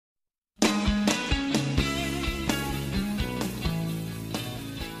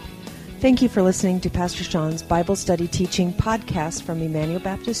Thank you for listening to Pastor Sean's Bible Study Teaching podcast from Emmanuel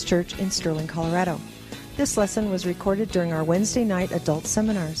Baptist Church in Sterling, Colorado. This lesson was recorded during our Wednesday night adult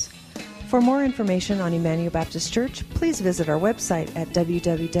seminars. For more information on Emmanuel Baptist Church, please visit our website at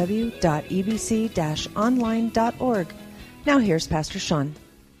www.ebc-online.org. Now here's Pastor Sean.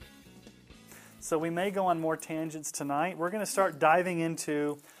 So we may go on more tangents tonight. We're going to start diving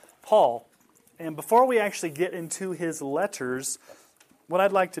into Paul. And before we actually get into his letters, what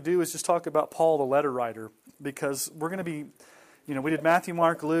I'd like to do is just talk about Paul, the letter writer, because we're going to be, we did Matthew,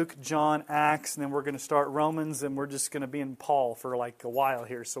 Mark, Luke, John, Acts, and then we're going to start Romans, and we're just going to be in Paul for like a while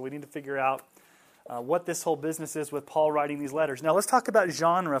here. So we need to figure out what this whole business is with Paul writing these letters. Now let's talk about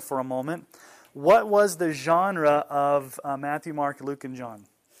genre for a moment. What was the genre of Matthew, Mark, Luke, and John?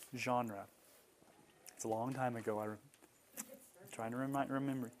 Genre. It's a long time ago. I'm trying to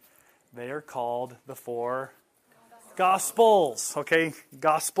remember. They are called the four Gospels, okay?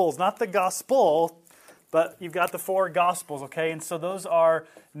 Gospels, not the gospel, but you've got the four Gospels, okay? And so those are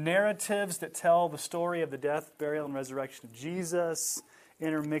narratives that tell the story of the death, burial, and resurrection of Jesus,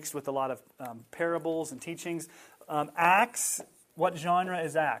 intermixed with a lot of parables and teachings. Acts, what genre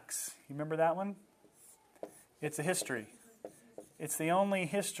is Acts? You remember that one? It's a history. It's the only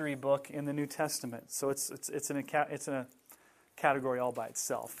history book in the New Testament, so it's in a category all by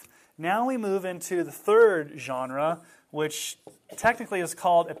itself. Now we move into the third genre, which technically is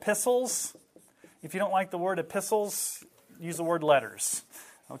called epistles. If you don't like the word epistles, use the word letters.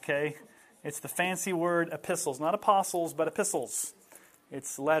 Okay? It's the fancy word epistles. Not apostles, but epistles.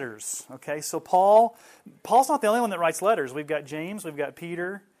 It's letters. Okay? So Paul's not the only one that writes letters. We've got James, we've got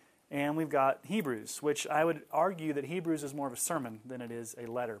Peter, and we've got Hebrews, which I would argue that Hebrews is more of a sermon than it is a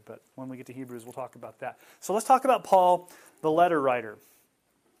letter. But when we get to Hebrews, we'll talk about that. So let's talk about Paul, the letter writer.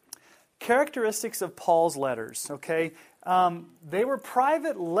 Characteristics of Paul's letters, okay? They were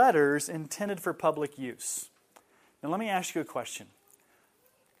private letters intended for public use. Now let me ask you a question.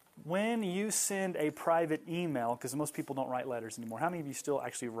 When you send a private email, because most people don't write letters anymore, how many of you still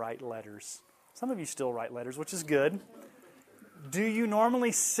actually write letters? Some of you still write letters, which is good. Do you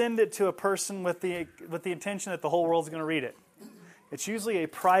normally send it to a person with the intention that the whole world's going to read it? It's usually a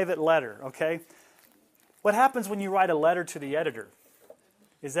private letter, okay? What happens when you write a letter to the editor?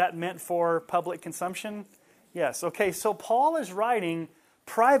 Is that meant for public consumption? Yes. Okay, so Paul is writing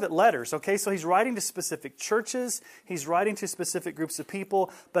private letters. Okay, so he's writing to specific churches. He's writing to specific groups of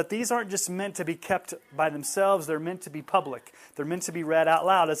people. But these aren't just meant to be kept by themselves. They're meant to be public. They're meant to be read out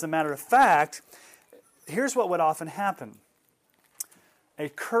loud. As a matter of fact, here's what would often happen. A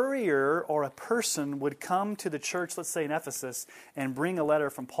courier or a person would come to the church, let's say in Ephesus, and bring a letter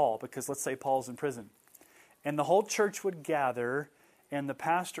from Paul, because let's say Paul's in prison. And the whole church would gather, and the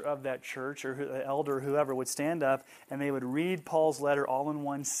pastor of that church, or the elder, or whoever, would stand up, and they would read Paul's letter all in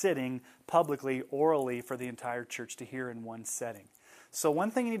one sitting, publicly, orally, for the entire church to hear in one setting. So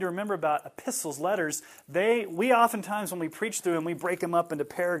one thing you need to remember about epistles, letters, we oftentimes, when we preach through them, we break them up into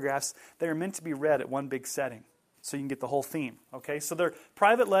paragraphs. They are meant to be read at one big setting, so you can get the whole theme. Okay, so they're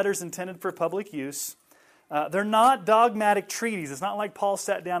private letters intended for public use. They're not dogmatic treaties. It's not like Paul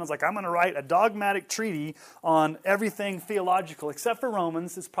sat down and was like, I'm going to write a dogmatic treaty on everything theological, except for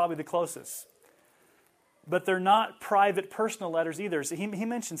Romans. It's probably the closest. But they're not private, personal letters either. So he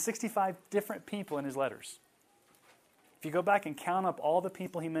mentioned 65 different people in his letters. If you go back and count up all the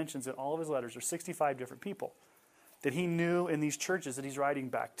people he mentions in all of his letters, there's 65 different people that he knew in these churches that he's writing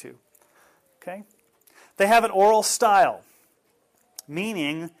back to. Okay? They have an oral style,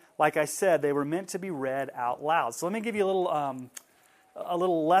 meaning, like I said, they were meant to be read out loud. So let me give you a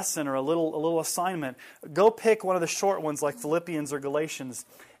little lesson or a little assignment. Go pick one of the short ones like Philippians or Galatians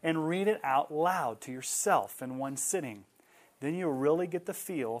and read it out loud to yourself in one sitting. Then you'll really get the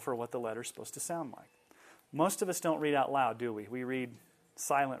feel for what the letter's supposed to sound like. Most of us don't read out loud, do we? We read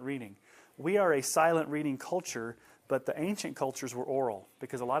silent reading. We are a silent reading culture, but the ancient cultures were oral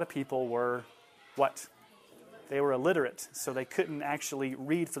because a lot of people were what? They were illiterate, so they couldn't actually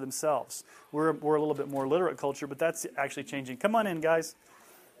read for themselves. We're a little bit more literate culture, but that's actually changing. Come on in, guys.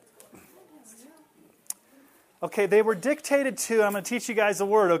 Okay, they were dictated to, I'm going to teach you guys a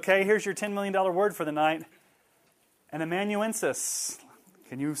word, okay? Here's your $10 million word for the night. An amanuensis.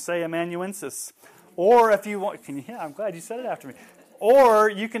 Can you say amanuensis? Or if you want, yeah, I'm glad you said it after me. Or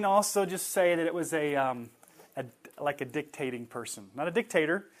you can also just say that it was like a dictating person. Not a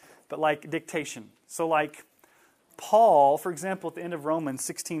dictator, but like dictation. So like Paul, for example, at the end of Romans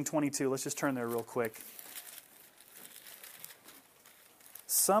 16:22, let's just turn there real quick.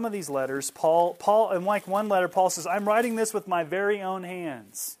 Some of these letters, Paul, in like one letter, Paul says, I'm writing this with my very own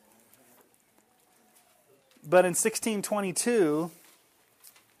hands. But in 16:22,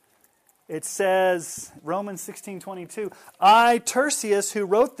 It says, Romans 16:22, I, Tertius, who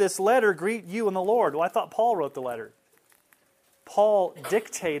wrote this letter, greet you in the Lord. Well, I thought Paul wrote the letter. Paul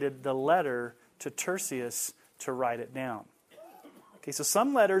dictated the letter to Tertius to write it down. Okay, so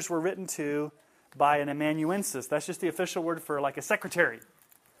some letters were written to by an amanuensis. That's just the official word for like a secretary.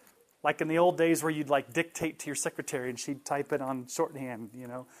 Like in the old days where you'd like dictate to your secretary and she'd type it on shorthand, you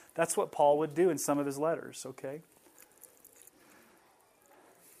know. That's what Paul would do in some of his letters, okay?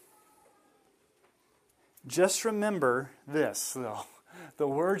 Just remember this, though. The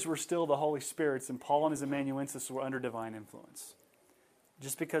words were still the Holy Spirit's, and Paul and his amanuensis were under divine influence.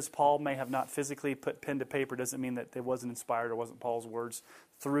 Just because Paul may have not physically put pen to paper doesn't mean that it wasn't inspired or wasn't Paul's words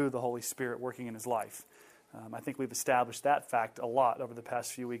through the Holy Spirit working in his life. I think we've established that fact a lot over the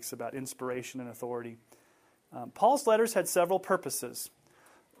past few weeks about inspiration and authority. Paul's letters had several purposes.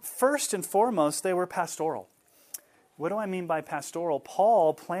 First and foremost, they were pastoral. What do I mean by pastoral?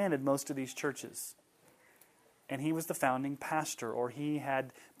 Paul planted most of these churches. And he was the founding pastor, or he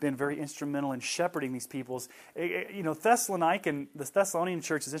had been very instrumental in shepherding these peoples. You know, the Thessalonian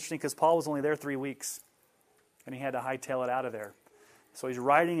church is interesting because Paul was only there 3 weeks, and he had to hightail it out of there. So he's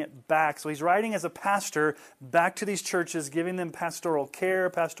writing it back. So he's writing as a pastor back to these churches, giving them pastoral care,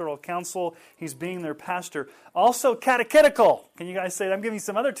 pastoral counsel. He's being their pastor. Also catechetical. Can you guys say that? I'm giving you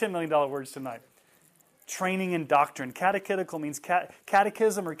some other $10 million words tonight. Training in doctrine. Catechetical means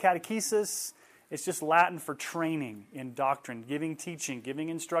catechism or catechesis. It's just Latin for training in doctrine, giving teaching, giving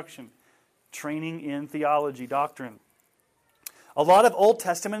instruction, training in theology, doctrine. A lot of Old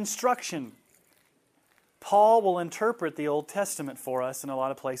Testament instruction. Paul will interpret the Old Testament for us in a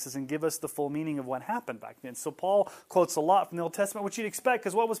lot of places and give us the full meaning of what happened back then. So Paul quotes a lot from the Old Testament, which you'd expect,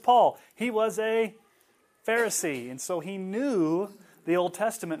 because what was Paul? He was a Pharisee, and so he knew the Old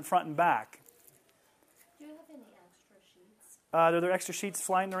Testament front and back. Are there extra sheets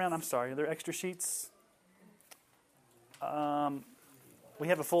flying around? I'm sorry. Are there extra sheets? We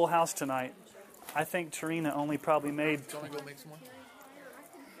have a full house tonight. I think Tarina only probably made... Do you want to go make some more?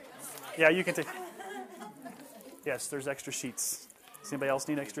 Yeah, you can take... Yes, there's extra sheets. Does anybody else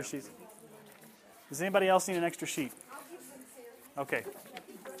need extra sheets? Does anybody else need an extra sheet? Okay.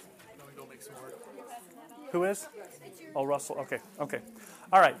 Who is? Oh, Russell. Okay.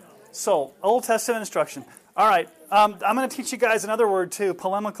 All right. So, Old Testament instruction. All right, I'm going to teach you guys another word too,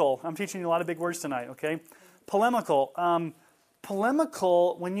 polemical. I'm teaching you a lot of big words tonight, okay? Polemical.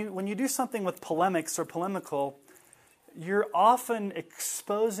 Polemical, when you do something with polemics or polemical, you're often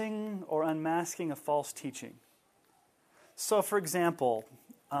exposing or unmasking a false teaching. So, for example,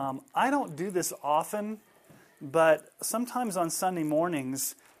 I don't do this often, but sometimes on Sunday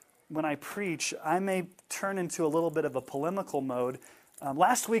mornings when I preach, I may turn into a little bit of a polemical mode.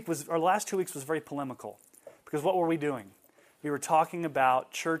 Last 2 weeks was very polemical. Because what were we doing? We were talking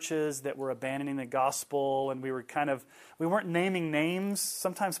about churches that were abandoning the gospel, and we weren't naming names.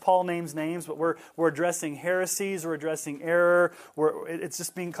 Sometimes Paul names names, but we're addressing heresies, we're addressing error.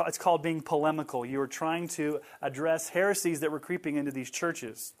 It's called being polemical. You were trying to address heresies that were creeping into these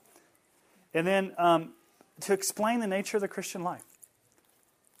churches. And then to explain the nature of the Christian life.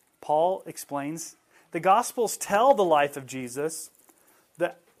 Paul explains the Gospels tell the life of Jesus.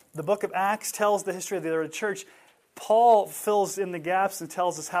 The book of Acts tells the history of the early church. Paul fills in the gaps and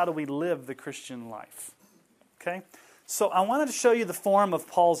tells us how do we live the Christian life. Okay? So I wanted to show you the form of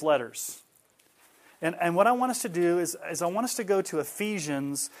Paul's letters. And what I want us to do is I want us to go to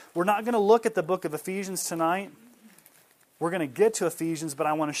Ephesians. We're not going to look at the book of Ephesians tonight. We're going to get to Ephesians, but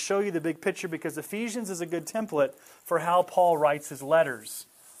I want to show you the big picture because Ephesians is a good template for how Paul writes his letters.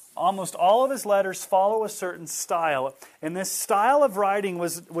 Almost all of his letters follow a certain style, and this style of writing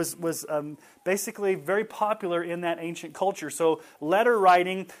was basically very popular in that ancient culture. So letter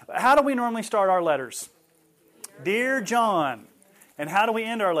writing, how do we normally start our letters? Dear John. And how do we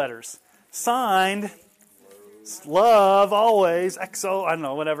end our letters? Signed, love, always, XO, I don't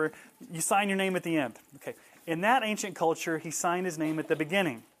know, whatever. You sign your name at the end. Okay. In that ancient culture, he signed his name at the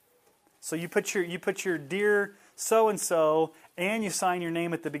beginning. So you put your dear so-and-so, and you sign your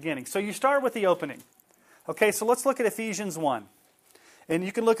name at the beginning. So you start with the opening. Okay, so let's look at Ephesians 1. And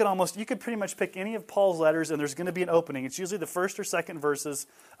you can look at you could pretty much pick any of Paul's letters, and there's going to be an opening. It's usually the first or second verses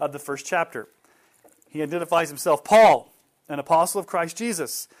of the first chapter. He identifies himself, Paul, an apostle of Christ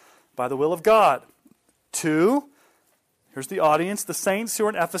Jesus, by the will of God. To, here's the audience, the saints who are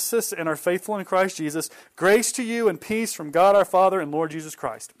in Ephesus and are faithful in Christ Jesus, grace to you and peace from God our Father and Lord Jesus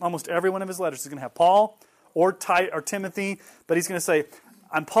Christ. Almost every one of his letters is going to have Paul or Timothy, but he's going to say,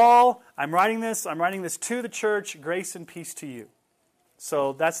 I'm Paul, I'm writing this to the church, grace and peace to you.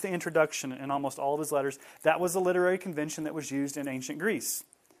 So that's the introduction in almost all of his letters. That was a literary convention that was used in ancient Greece.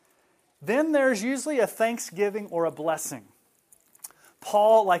 then there's usually a thanksgiving or a blessing.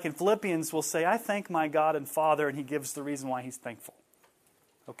 Paul, like in Philippians, will say, I thank my God and Father, and he gives the reason why he's thankful.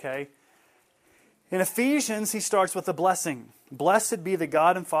 Okay? In Ephesians, he starts with a blessing. Blessed be the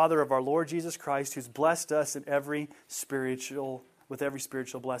God and Father of our Lord Jesus Christ, who's blessed us with every spiritual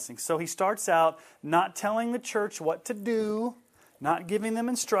blessing. So he starts out not telling the church what to do, not giving them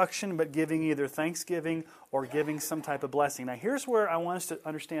instruction, but giving either thanksgiving or giving some type of blessing. Now here's where I want us to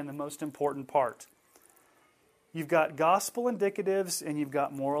understand the most important part. You've got gospel indicatives and you've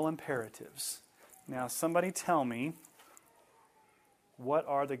got moral imperatives. Now somebody tell me, what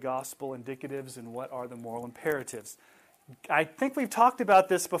are the gospel indicatives and what are the moral imperatives? I think we've talked about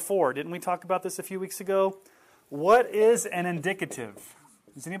this before. Didn't we talk about this a few weeks ago? What is an indicative?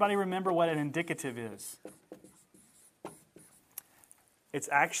 Does anybody remember what an indicative is? It's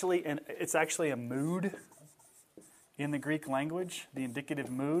actually a mood in the Greek language, the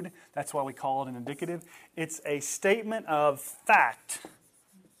indicative mood. That's why we call it an indicative. It's a statement of fact.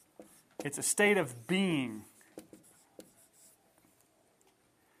 It's a state of being.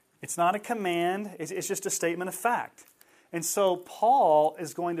 It's not a command. It's just a statement of fact. And so Paul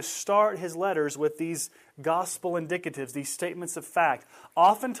is going to start his letters with these gospel indicatives, these statements of fact,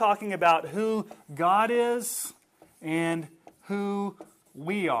 often talking about who God is and who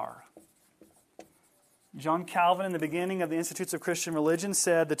we are. John Calvin, in the beginning of the Institutes of Christian Religion,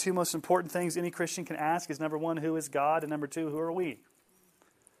 said the two most important things any Christian can ask is, number one, who is God? And number two, who are we?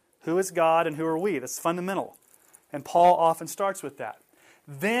 Who is God and who are we? That's fundamental. And Paul often starts with that.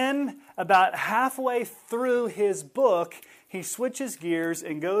 Then, about halfway through his book, he switches gears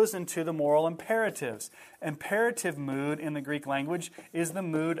and goes into the moral imperatives. Imperative mood in the Greek language is the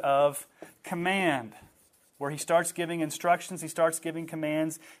mood of command, where he starts giving instructions, he starts giving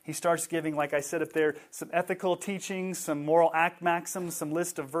commands, he starts giving, like I said up there, some ethical teachings, some moral act maxims, some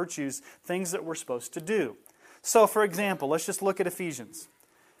list of virtues, things that we're supposed to do. So, for example, let's just look at Ephesians.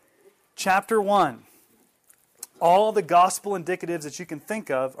 Chapter 1. All the gospel indicatives that you can think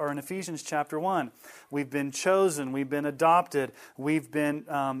of are in Ephesians chapter 1. We've been chosen, we've been adopted, we've been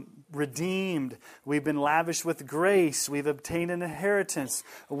redeemed, we've been lavished with grace, we've obtained an inheritance,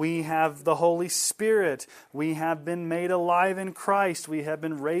 we have the Holy Spirit, we have been made alive in Christ, we have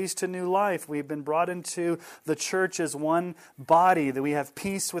been raised to new life, we've been brought into the church as one body, that we have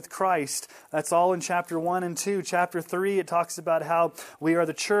peace with Christ. That's all in chapter 1 and 2. Chapter 3, it talks about how we are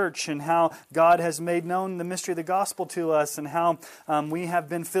the church and how God has made known the mystery of the gospel to us and how we have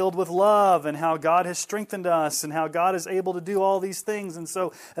been filled with love and how God has strengthened us and how God is able to do all these things. And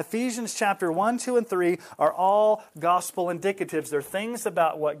so Ephesians chapter 1, 2, and 3 are all gospel indicatives. They're things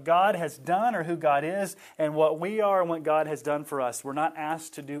about what God has done or who God is and what we are and what God has done for us. We're not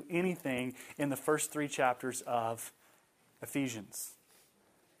asked to do anything in the first 3 chapters of Ephesians.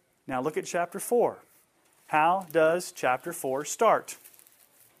 Now look at chapter 4. How does chapter 4 start?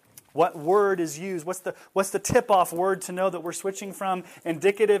 What word is used? What's the tip-off word to know that we're switching from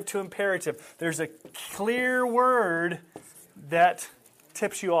indicative to imperative? There's a clear word that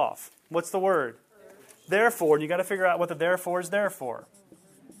tips you off. What's the word? Therefore. And you've got to figure out what the therefore is there for.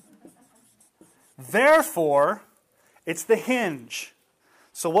 Therefore, it's the hinge.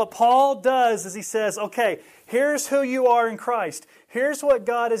 So what Paul does is he says, okay, here's who you are in Christ. Here's what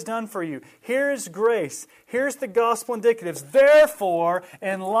God has done for you. Here's grace. Here's the gospel indicatives. Therefore,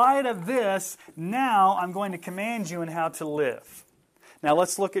 in light of this, now I'm going to command you in how to live. Now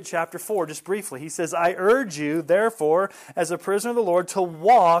let's look at chapter 4 just briefly. He says, I urge you, therefore, as a prisoner of the Lord, to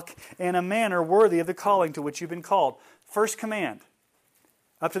walk in a manner worthy of the calling to which you've been called. First command.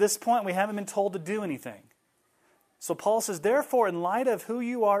 Up to this point, we haven't been told to do anything. So Paul says, therefore, in light of who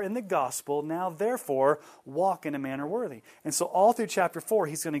you are in the gospel, now therefore walk in a manner worthy. And so all through chapter 4,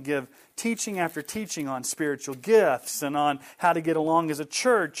 he's going to give teaching after teaching on spiritual gifts and on how to get along as a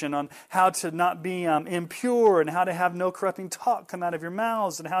church and on how to not be impure and how to have no corrupting talk come out of your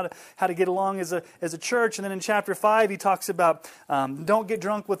mouths and how to get along as a church. And then in chapter 5, he talks about don't get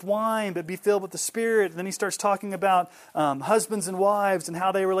drunk with wine, but be filled with the Spirit. And then he starts talking about husbands and wives and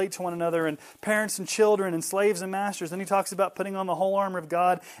how they relate to one another and parents and children and slaves and masters. Then he talks about putting on the whole armor of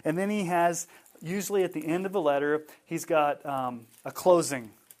God. And then he has, usually at the end of the letter, he's got a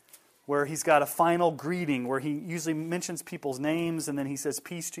closing where he's got a final greeting where he usually mentions people's names and then he says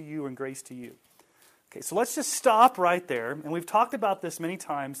peace to you and grace to you. Okay, so let's just stop right there. And we've talked about this many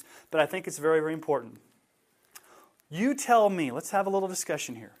times, but I think it's very, very important. You tell me, let's have a little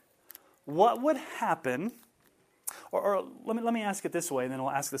discussion here. What would happen, or let me ask it this way and then I'll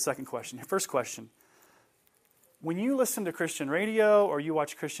ask the second question. First question. when you listen to Christian radio or you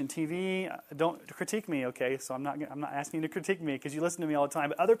watch Christian TV, don't critique me, okay? So I'm not asking you to critique me because you listen to me all the time.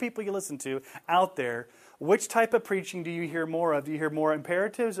 But other people you listen to out there, which type of preaching do you hear more of? Do you hear more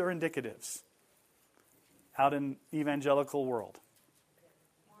imperatives or indicatives out in evangelical world?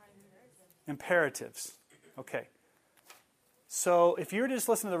 Imperatives. Okay. So if you're just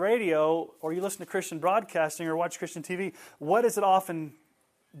listening to the radio or you listen to Christian broadcasting or watch Christian TV, what's often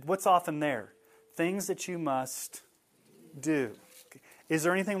there? Things that you must do. Is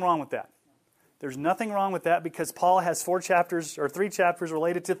there anything wrong with that? There's nothing wrong with that because Paul has 3 chapters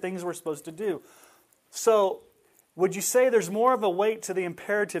related to things we're supposed to do. So, would you say there's more of a weight to the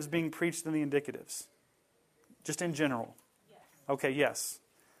imperatives being preached than the indicatives? Just in general? Yes. Okay, yes.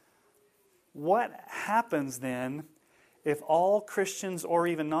 What happens then if all Christians or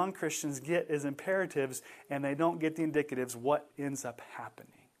even non-Christians get as imperatives and they don't get the indicatives? What ends up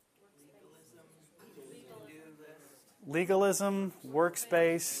happening? Legalism,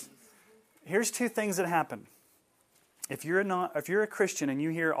 works-based. Here's 2 things that happen. If you're a Christian and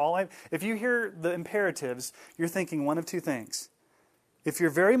you hear if you hear the imperatives, you're thinking one of 2 things. If you're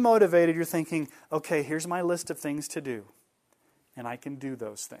very motivated, you're thinking, okay, here's my list of things to do, and I can do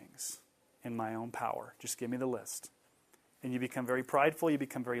those things in my own power. Just give me the list. And you become very prideful, you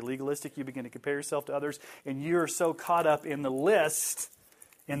become very legalistic, you begin to compare yourself to others, and you're so caught up in the list,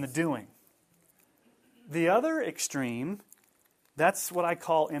 in the doing. The other extreme, that's what I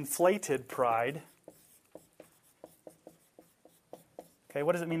call inflated pride. Okay,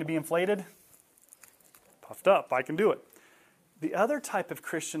 what does it mean to be inflated? Puffed up, I can do it. The other type of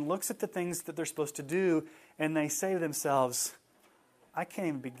Christian looks at the things that they're supposed to do and they say to themselves, I can't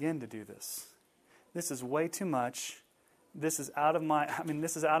even begin to do this. This is way too much. This is out of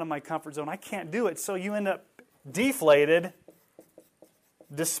my comfort zone. I can't do it. So you end up deflated,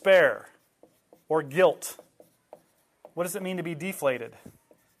 despair, or guilt. What does it mean to be deflated?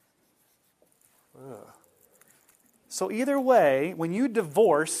 So either way, when you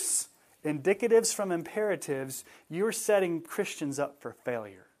divorce indicatives from imperatives, you're setting Christians up for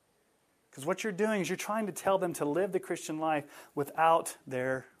failure. Because what you're doing is you're trying to tell them to live the Christian life without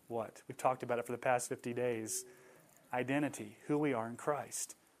their what? We've talked about it for the past 50 days. Identity, who we are in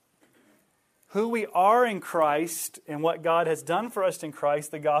Christ. Who we are in Christ and what God has done for us in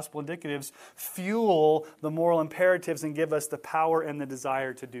Christ, the gospel indicatives, fuel the moral imperatives and give us the power and the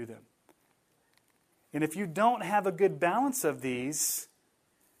desire to do them. And if you don't have a good balance of these,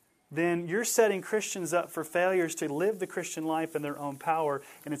 then you're setting Christians up for failures to live the Christian life in their own power,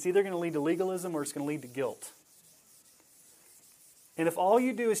 and it's either going to lead to legalism or it's going to lead to guilt. And if all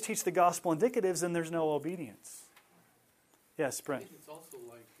you do is teach the gospel indicatives, then there's no obedience. Yes, Brent. I think it's also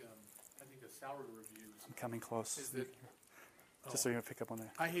like, a salary review. I'm coming close. Just so you can pick up on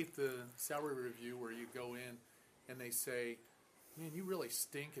that. I hate the salary review where you go in and they say, man, you really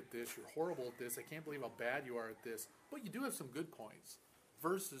stink at this. You're horrible at this. I can't believe how bad you are at this. But you do have some good points.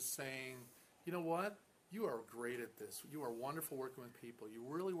 Versus saying, you know what? You are great at this. You are wonderful working with people. You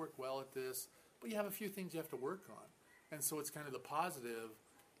really work well at this. But you have a few things you have to work on. And so it's kind of the positive,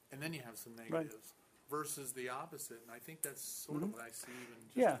 and then you have some negatives. Right. Versus the opposite. And I think that's sort of what I see even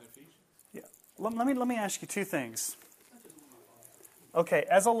just in Ephesians. Yeah. Let me ask you 2 things. Okay,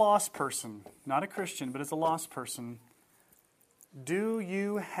 as a lost person, not a Christian, but as a lost person, do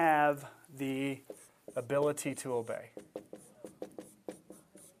you have the ability to obey?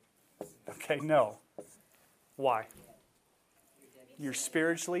 Okay, no. Why? You're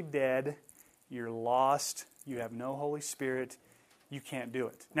spiritually dead. You're lost. You have no Holy Spirit. You can't do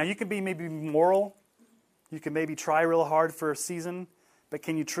it. Now, you can be maybe moral. You can maybe try real hard for a season, but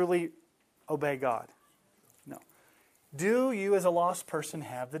can you truly obey God? No. Do you as a lost person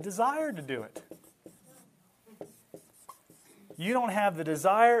have the desire to do it? You don't have the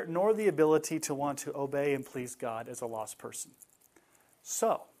desire nor the ability to want to obey and please God as a lost person.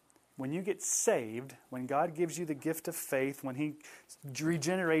 So, when you get saved, when God gives you the gift of faith, when He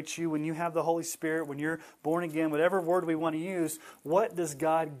regenerates you, when you have the Holy Spirit, when you're born again, whatever word we want to use, what does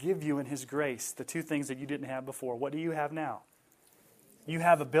God give you in His grace? The 2 things that you didn't have before. What do you have now? You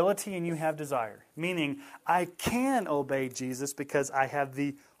have ability and you have desire. Meaning, I can obey Jesus because I have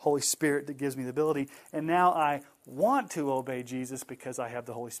the Holy Spirit that gives me the ability. And now I want to obey Jesus because I have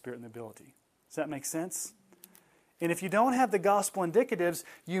the Holy Spirit and the ability. Does that make sense? And if you don't have the gospel indicatives,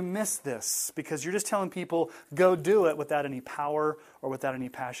 you miss this because you're just telling people, go do it without any power or without any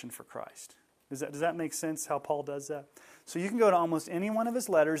passion for Christ. Does that make sense how Paul does that? So you can go to almost any one of his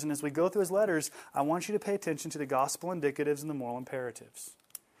letters, and as we go through his letters, I want you to pay attention to the gospel indicatives and the moral imperatives.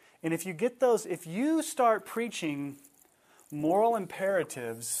 And if you get those, if you start preaching moral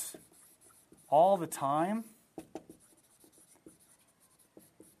imperatives all the time,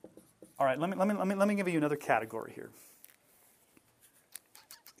 All right, let me give you another category here.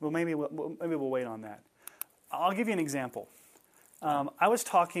 Well, maybe we'll wait on that. I'll give you an example. I was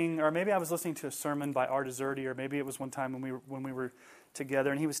talking, or maybe I was listening to a sermon by Art Azerty, or maybe it was one time when we were together,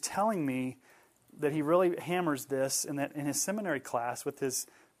 and he was telling me that he really hammers this, and that in his seminary class with his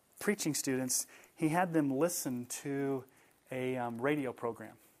preaching students, he had them listen to a radio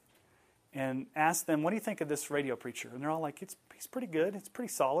program and ask them, what do you think of this radio preacher? And they're all like, he's pretty good, it's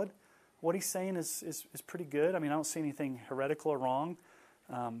pretty solid. What he's saying is pretty good. I mean, I don't see anything heretical or wrong.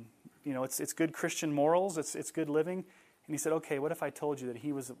 It's good Christian morals, it's good living. And he said, okay, what if I told you that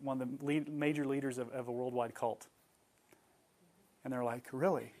he was one of the major leaders of a worldwide cult? And they're like,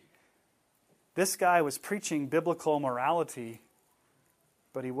 really? This guy was preaching biblical morality,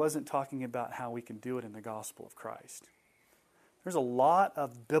 but he wasn't talking about how we can do it in the gospel of Christ. There's a lot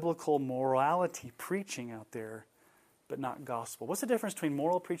of biblical morality preaching out there, but not gospel. What's the difference between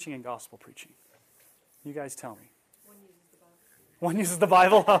moral preaching and gospel preaching? You guys tell me. One uses the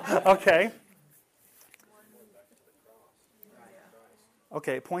Bible? Okay.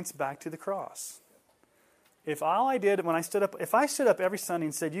 Okay, it points back to the cross. If all I did when I stood up, if I stood up every Sunday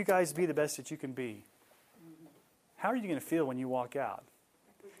and said, you guys be the best that you can be, how are you going to feel when you walk out?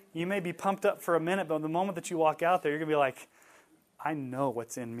 You may be pumped up for a minute, but the moment that you walk out there, you're going to be like, I know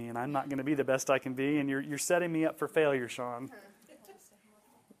what's in me, and I'm not going to be the best I can be, and you're setting me up for failure, Sean.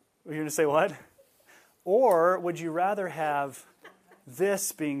 You're going to say what? Or would you rather have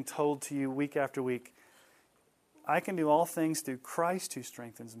this being told to you week after week? I can do all things through Christ who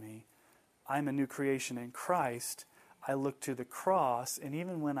strengthens me. I'm a new creation in Christ. I look to the cross, and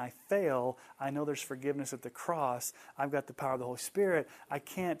even when I fail, I know there's forgiveness at the cross. I've got the power of the Holy Spirit. I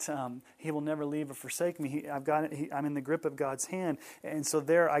can't, He will never leave or forsake me. I'm in the grip of God's hand. And so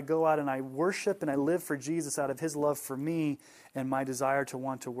there I go out and I worship and I live for Jesus out of His love for me and my desire to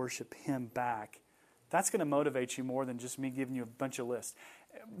want to worship Him back. That's going to motivate you more than just me giving you a bunch of lists.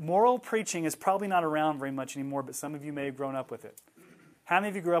 Moral preaching is probably not around very much anymore, but some of you may have grown up with it. How many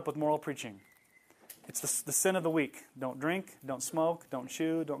of you grew up with moral preaching? It's the sin of the week. Don't drink, don't smoke, don't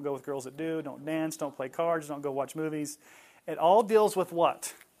chew, don't go with girls that do, don't dance, don't play cards, don't go watch movies. It all deals with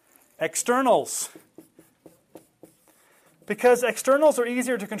what? Externals. Because externals are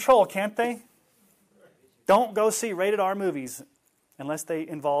easier to control, can't they? Don't go see rated R movies unless they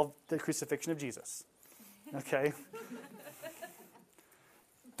involve the crucifixion of Jesus. Okay?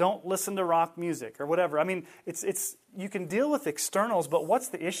 Don't listen to rock music or whatever. I mean, it's you can deal with externals, but what's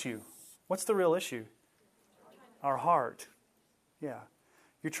the issue? What's the real issue? Our heart. Yeah.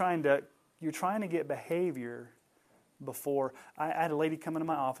 You're trying to get behavior before. I had a lady come into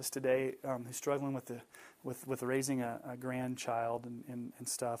my office today who's struggling with raising a grandchild and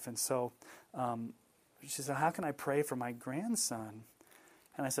stuff. And so she said, how can I pray for my grandson?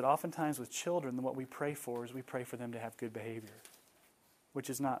 And I said, oftentimes with children, what we pray for is we pray for them to have good behavior, which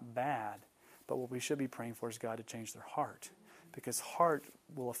is not bad. But what we should be praying for is God to change their heart, because heart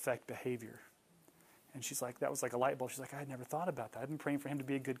will affect behavior. And she's like, that was like a light bulb. She's like, I had never thought about that. I've been praying for him to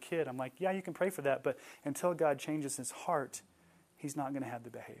be a good kid. I'm like, yeah, you can pray for that, but until God changes his heart, he's not going to have the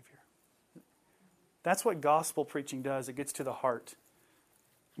behavior. That's what gospel preaching does. It gets to the heart.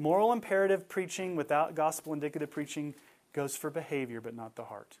 Moral imperative preaching without gospel indicative preaching goes for behavior, but not the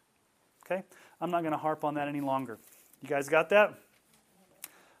heart. Okay? I'm not going to harp on that any longer. You guys got that?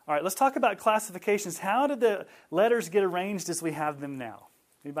 All right, let's talk about classifications. How did the letters get arranged as we have them now?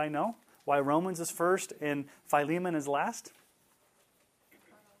 Anybody know why Romans is first and Philemon is last?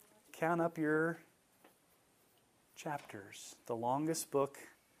 Count up your chapters. The longest book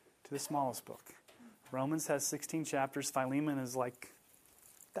to the smallest book. Romans has 16 chapters. Philemon is like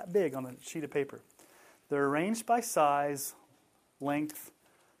that big on a sheet of paper. They're arranged by size, length,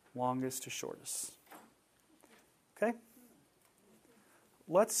 longest to shortest. Okay?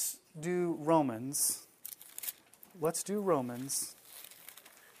 Let's do Romans.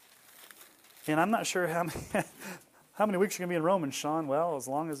 And I'm not sure how many weeks you're going to be in Romans, Sean. Well, as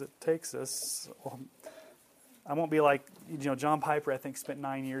long as it takes us. I won't be like, John Piper, I think, spent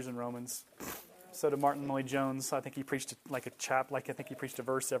 9 years in Romans. So did Martin Lloyd-Jones. I think he preached I think he preached a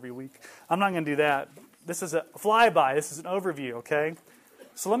verse every week. I'm not going to do that. This is a flyby. This is an overview, okay?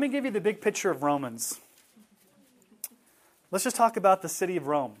 So let me give you the big picture of Romans. Let's just talk about the city of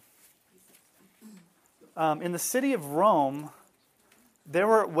Rome. In the city of Rome, there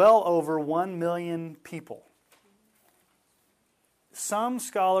were well over 1 million people. Some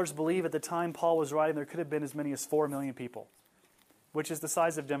scholars believe at the time Paul was writing there could have been as many as 4 million people, which is the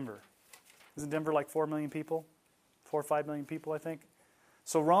size of Denver. Isn't Denver like 4 million people? 4 or 5 million people, I think.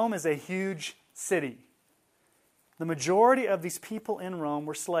 So Rome is a huge city. The majority of these people in Rome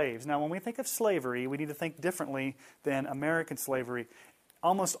were slaves. Now, when we think of slavery, we need to think differently than American slavery.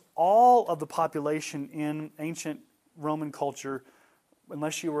 Almost all of the population in ancient Roman culture,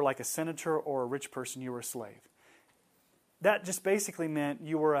 unless you were like a senator or a rich person, you were a slave. That just basically meant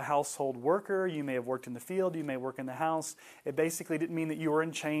you were a household worker. You may have worked in the field. You may work in the house. It basically didn't mean that you were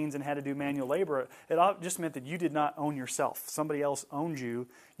in chains and had to do manual labor. It just meant that you did not own yourself. Somebody else owned you.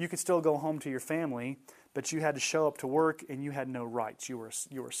 You could still go home to your family, but you had to show up to work and you had no rights. You were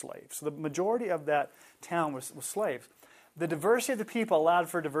a slave. So the majority of that town was slaves. The diversity of the people allowed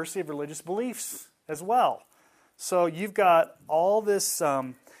for diversity of religious beliefs as well. So you've got all this,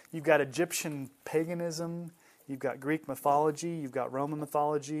 you've got Egyptian paganism, you've got Greek mythology, you've got Roman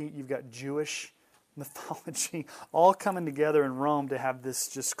mythology, you've got Jewish mythology, all coming together in Rome to have this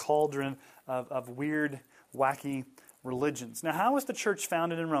just cauldron of weird, wacky religions. Now, how was the church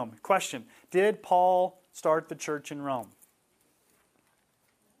founded in Rome? Question, did Paul start the church in Rome?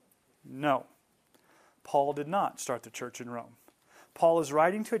 No. Paul did not start the church in Rome. Paul is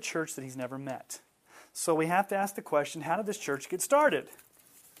writing to a church that he's never met. So we have to ask the question, how did this church get started?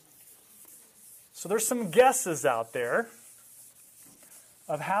 So there's some guesses out there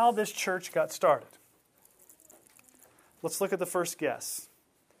of how this church got started. Let's look at the first guess.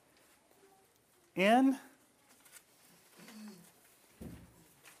 In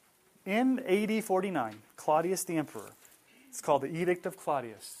AD 49, Claudius the emperor, it's called the Edict of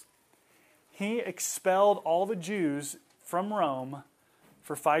Claudius. He expelled all the Jews from Rome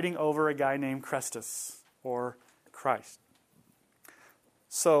for fighting over a guy named Christus, or Christ.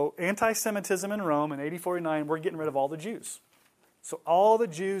 So anti-Semitism in Rome in AD 49, we're getting rid of all the Jews. So all the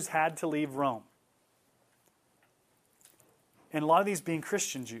Jews had to leave Rome. And a lot of these being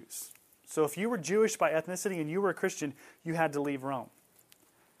Christian Jews. So if you were Jewish by ethnicity and you were a Christian, you had to leave Rome.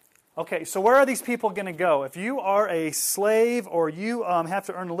 Okay, so where are these people going to go? If you are a slave or you have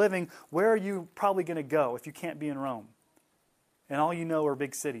to earn a living, where are you probably going to go if you can't be in Rome? And all you know are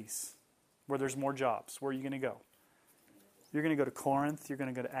big cities where there's more jobs. Where are you going to go? You're going to go to Corinth. You're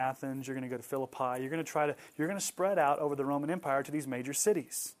going to go to Athens. You're going to go to Philippi. You're going to spread out over the Roman Empire to these major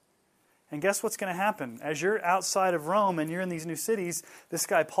cities. And guess what's going to happen? As you're outside of Rome and you're in these new cities, this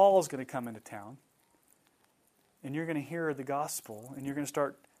guy Paul is going to come into town. And you're going to hear the gospel. And you're going to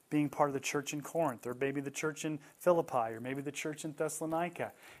start being part of the church in Corinth, or maybe the church in Philippi, or maybe the church in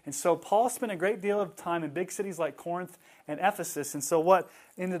Thessalonica. And so Paul spent a great deal of time in big cities like Corinth and Ephesus. And so what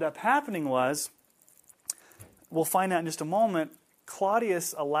ended up happening was, we'll find out in just a moment,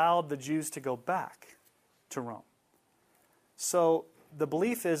 Claudius allowed the Jews to go back to Rome. So the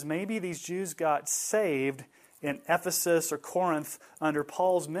belief is maybe these Jews got saved in Ephesus or Corinth under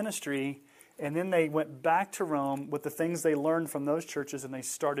Paul's ministry, and then they went back to Rome with the things they learned from those churches, and they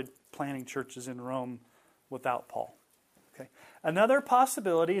started planting churches in Rome without Paul. Okay. Another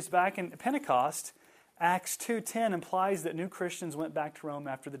possibility is back in Pentecost. Acts 2:10 implies that new Christians went back to Rome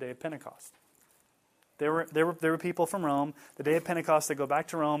after the day of Pentecost. There were people from Rome. The day of Pentecost, they go back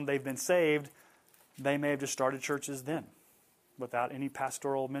to Rome. They've been saved. They may have just started churches then without any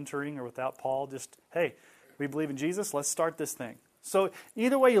pastoral mentoring or without Paul. Just, hey, we believe in Jesus. Let's start this thing. So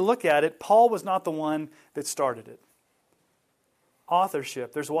either way you look at it, Paul was not the one that started it.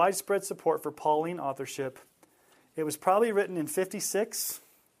 Authorship. There's widespread support for Pauline authorship. It was probably written in 56,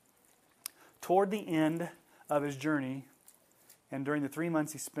 toward the end of his journey, and during the 3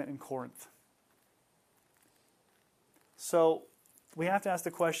 months he spent in Corinth. So we have to ask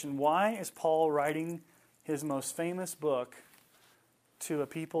the question, why is Paul writing his most famous book to a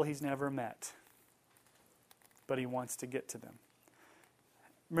people he's never met, but he wants to get to them?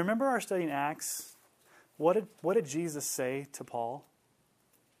 Remember our study in Acts? What did Jesus say to Paul?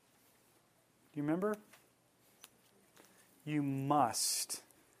 Do you remember? You must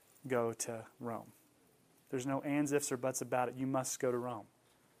go to Rome. There's no ands, ifs, or buts about it. You must go to Rome.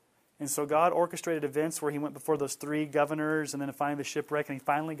 And so God orchestrated events where he went before those 3 governors and then finally the shipwreck, and he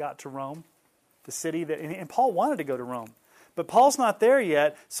finally got to Rome, the city that, and Paul wanted to go to Rome. But Paul's not there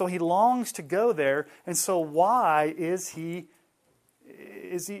yet, so he longs to go there. And so why is he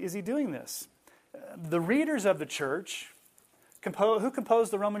doing this? The readers of the church, who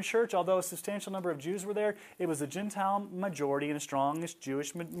composed the Roman church, although a substantial number of Jews were there, it was a Gentile majority and a strongest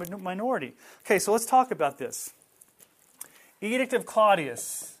Jewish minority. Okay, so let's talk about this. Edict of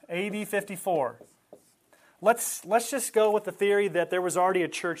Claudius, AD 54. Let's just go with the theory that there was already a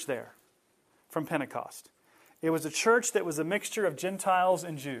church there from Pentecost. It was a church that was a mixture of Gentiles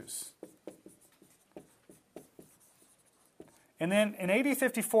and Jews. And then in AD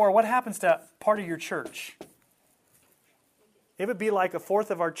 54, what happens to part of your church? it would be like a fourth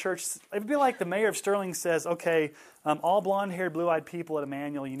of our church. It would be like the mayor of Sterling says, okay, all blonde-haired, blue-eyed people at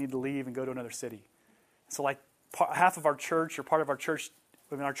Emmanuel, you need to leave and go to another city. So like half of our church or part of our church,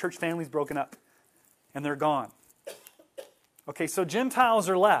 our church family's broken up, and they're gone. Okay, so Gentiles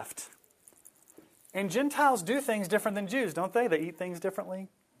are left. And Gentiles do things different than Jews, don't they? They eat things differently.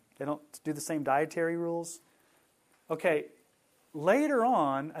 They don't do the same dietary rules. Okay, later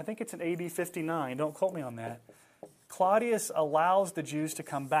on, I think it's in AD 59, don't quote me on that, Claudius allows the Jews to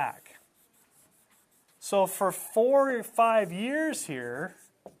come back. So for 4 or 5 years here,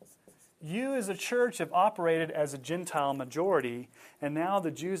 you as a church have operated as a Gentile majority, and now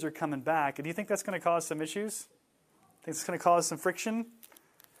the Jews are coming back. And do you think that's going to cause some issues? Think it's going to cause some friction?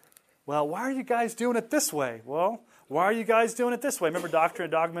 Well, why are you guys doing it this way? Well, why are you guys doing it this way? Remember doctrine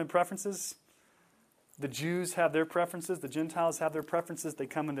of dogma and preferences? The Jews have their preferences. The Gentiles have their preferences. They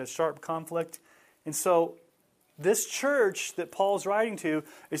come into sharp conflict. And so this church that Paul's writing to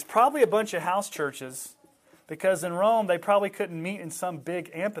is probably a bunch of house churches, because in Rome they probably couldn't meet in some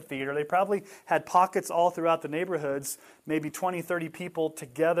big amphitheater. They probably had pockets all throughout the neighborhoods, maybe 20, 30 people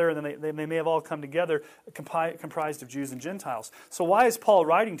together, and then they may have all come together comprised of Jews and Gentiles. So why is Paul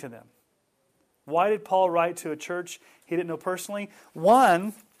writing to them? Why did Paul write to a church he didn't know personally?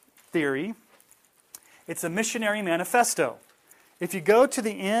 One theory, it's a missionary manifesto. If you go to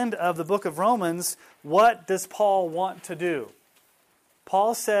the end of the book of Romans, what does Paul want to do?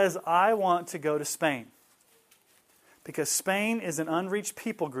 Paul says, I want to go to Spain. Because Spain is an unreached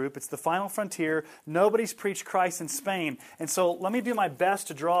people group. It's the final frontier. Nobody's preached Christ in Spain. And so let me do my best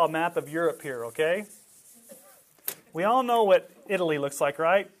to draw a map of Europe here, okay? We all know what Italy looks like,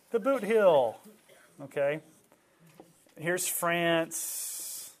 right? The Boot Hill. Okay? Here's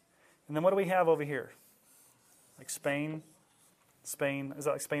France. And then what do we have over here? Like Spain? Spain. Is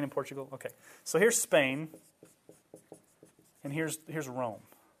that like Spain and Portugal? Okay. So here's Spain. And here's Rome.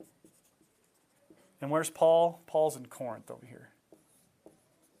 And where's Paul? Paul's in Corinth over here.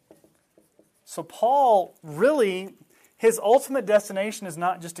 So Paul really, his ultimate destination is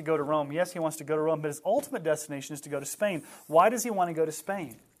not just to go to Rome. Yes, he wants to go to Rome, but his ultimate destination is to go to Spain. Why does he want to go to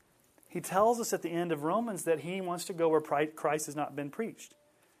Spain? He tells us at the end of Romans that he wants to go where Christ has not been preached.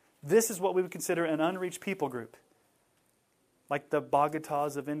 This is what we would consider an unreached people group, like the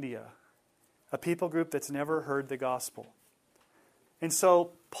Bogotas of India, a people group that's never heard the gospel. And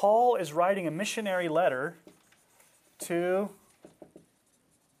so Paul is writing a missionary letter to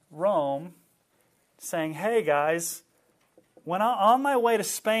Rome saying, hey guys, when I'm on my way to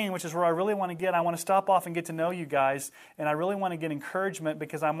Spain, which is where I really want to get, I want to stop off and get to know you guys, and I really want to get encouragement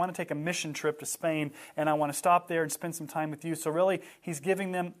because I want to take a mission trip to Spain, and I want to stop there and spend some time with you. So really, he's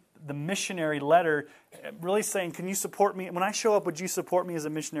giving them the missionary letter, really saying, can you support me? When I show up, would you support me as a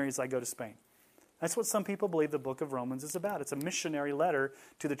missionary as I go to Spain? That's what some people believe the book of Romans is about. It's a missionary letter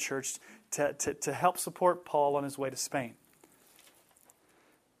to the church to help support Paul on his way to Spain.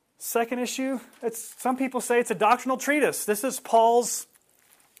 Second issue, some people say it's a doctrinal treatise. This is Paul's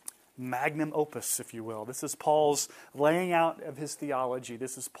magnum opus, if you will. This is Paul's laying out of his theology.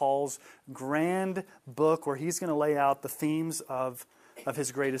 This is Paul's grand book where he's going to lay out the themes of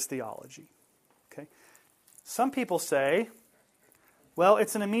his greatest theology. Okay? Some people say, well,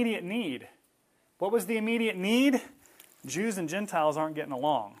 it's an immediate need. What was the immediate need? Jews and Gentiles aren't getting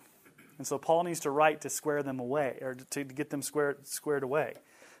along. And so Paul needs to write to square them away, or to get them squared away.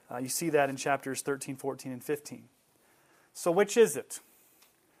 You see that in chapters 13, 14, and 15. So which is it?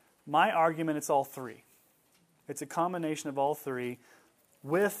 My argument, it's all three. It's a combination of all three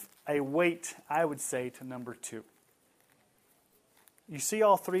with a weight, I would say, to number 2. You see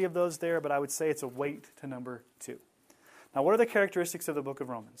all three of those there, but I would say it's a weight to number 2. Now, what are the characteristics of the book of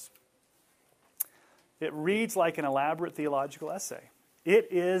Romans? It reads like an elaborate theological essay. It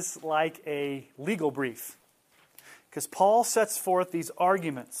is like a legal brief. Because Paul sets forth these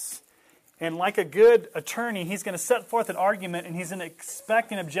arguments. And like a good attorney, he's going to set forth an argument and he's going to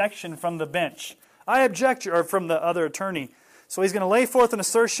expect an objection from the bench. I object, or from the other attorney. So he's going to lay forth an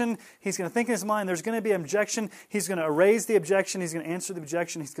assertion. He's going to think in his mind there's going to be an objection. He's going to erase the objection. He's going to answer the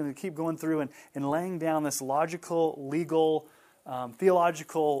objection. He's going to keep going through and laying down this logical, legal,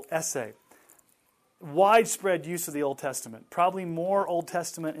 theological essay. Widespread use of the Old Testament. Probably more Old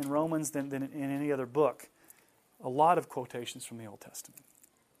Testament in Romans than in any other book. A lot of quotations from the Old Testament.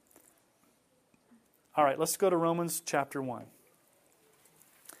 All right, let's go to Romans chapter 1.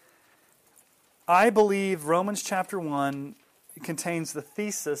 I believe Romans chapter 1 contains the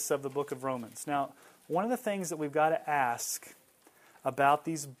thesis of the book of Romans. Now, one of the things that we've got to ask about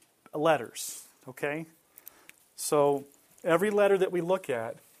these letters, okay? So, every letter that we look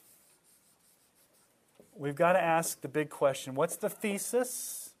at, we've got to ask the big question. What's the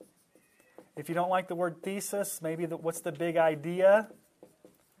thesis? If you don't like the word thesis, maybe what's the big idea?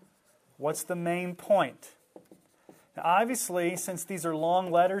 What's the main point? Now, obviously, since these are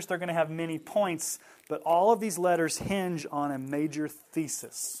long letters, they're going to have many points, but all of these letters hinge on a major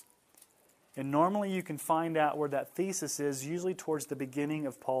thesis. And normally you can find out where that thesis is, usually towards the beginning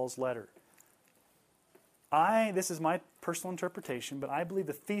of Paul's letter. This is my personal interpretation, but I believe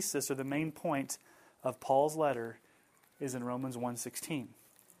the thesis or the main point of Paul's letter is in Romans 1:16.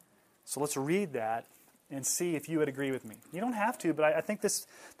 So let's read that and see if you would agree with me. You don't have to, but I think this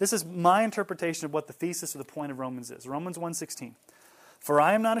is my interpretation of what the thesis or the point of Romans is. Romans 1:16. For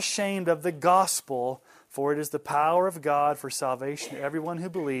I am not ashamed of the gospel, for it is the power of God for salvation to everyone who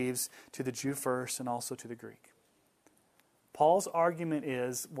believes, to the Jew first and also to the Greek. Paul's argument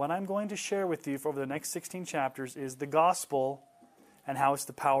is, what I'm going to share with you for over the next 16 chapters is the gospel and how it's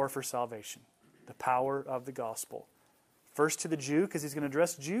the power for salvation. The power of the gospel. First to the Jew, because he's going to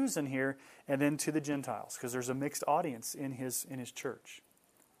address Jews in here, and then to the Gentiles, because there's a mixed audience in his church.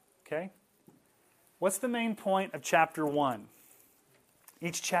 Okay? What's the main point of chapter 1?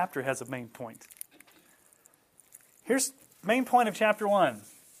 Each chapter has a main point. Here's the main point of chapter 1.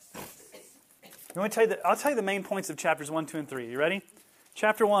 I'll tell you the main points of chapters 1, 2, and 3. You ready?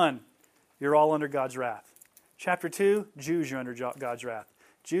 Chapter 1, you're all under God's wrath. Chapter 2, Jews, you're under God's wrath.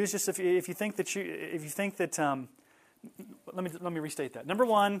 Jews, just if you think that let me restate that. Number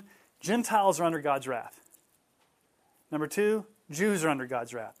 1, Gentiles are under God's wrath. Number 2, Jews are under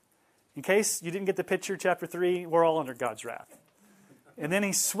God's wrath. In case you didn't get the picture, chapter 3, we're all under God's wrath. And then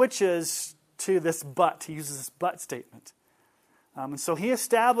he switches to this but. He uses this but statement. And so he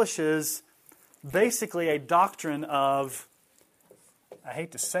establishes basically a doctrine of, I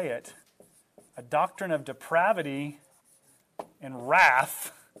hate to say it, a doctrine of depravity and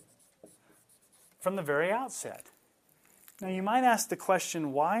wrath from the very outset. Now you might ask the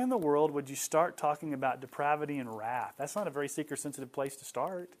question, why in the world would you start talking about depravity and wrath? That's not a very seeker-sensitive place to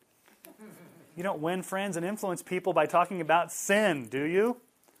start. You don't win friends and influence people by talking about sin, do you?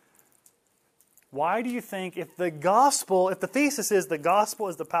 Why do you think if the thesis is the gospel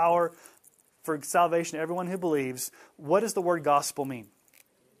is the power for salvation to everyone who believes, what does the word gospel mean?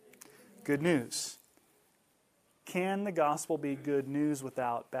 Good news. Can the gospel be good news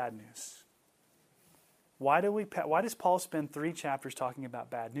without bad news? Why does Paul spend 3 chapters talking about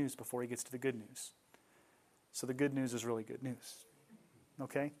bad news before he gets to the good news? So the good news is really good news.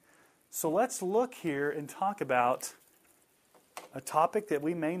 Okay? So let's look here and talk about a topic that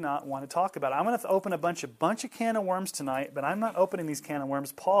we may not want to talk about. I'm going to open a bunch of can of worms tonight, but I'm not opening these can of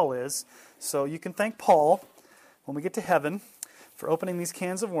worms. Paul is. So you can thank Paul when we get to heaven for opening these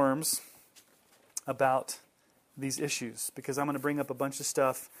cans of worms about these issues, because I'm going to bring up a bunch of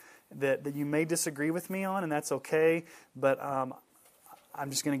stuff that you may disagree with me on, and that's okay, but I'm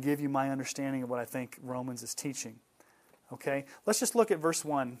just going to give you my understanding of what I think Romans is teaching. Okay? Let's just look at verse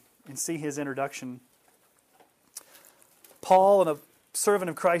 1 and see his introduction. Paul, a servant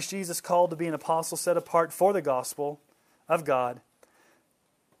of Christ Jesus, called to be an apostle, set apart for the gospel of God,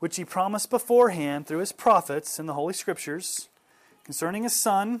 which he promised beforehand through his prophets in the Holy Scriptures, concerning his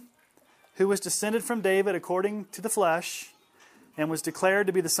Son, who was descended from David according to the flesh, and was declared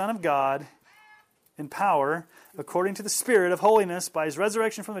to be the Son of God in power, according to the Spirit of holiness, by his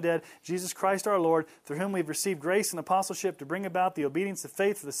resurrection from the dead, Jesus Christ our Lord, through whom we have received grace and apostleship to bring about the obedience of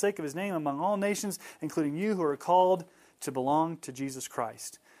faith for the sake of his name among all nations, including you who are called to belong to Jesus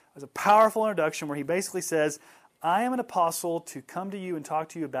Christ. It's a powerful introduction where he basically says, I am an apostle to come to you and talk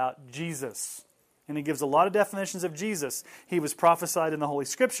to you about Jesus. And he gives a lot of definitions of Jesus. He was prophesied in the Holy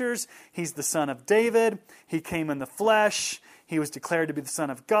Scriptures. He's the Son of David. He came in the flesh. He was declared to be the Son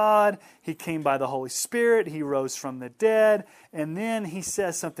of God. He came by the Holy Spirit. He rose from the dead. And then he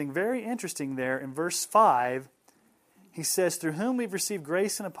says something very interesting there in verse 5. He says, through whom we've received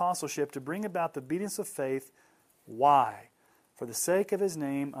grace and apostleship to bring about the obedience of faith. Why? For the sake of his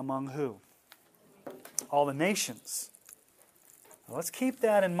name among who? All the nations. Now let's keep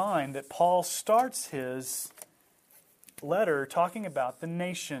that in mind, that Paul starts his letter talking about the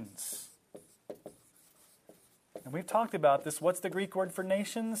nations. And we've talked about this. What's the Greek word for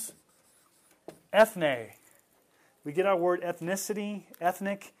nations? Ethne. We get our word ethnicity,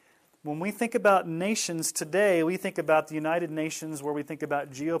 ethnic. When we think about nations today, we think about the United Nations, where we think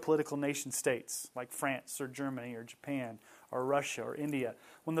about geopolitical nation states like France or Germany or Japan or Russia or India.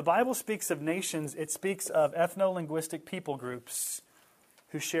 When the Bible speaks of nations, it speaks of ethno-linguistic people groups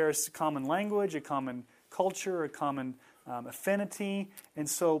who share a common language, a common culture, a common affinity. And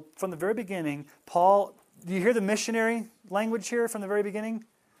so from the very beginning, Paul, do you hear the missionary language here from the very beginning?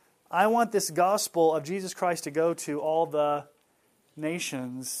 I want this gospel of Jesus Christ to go to all the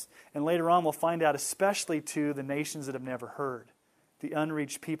nations. And later on we'll find out especially to the nations that have never heard. The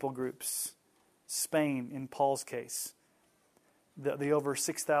unreached people groups. Spain in Paul's case. The over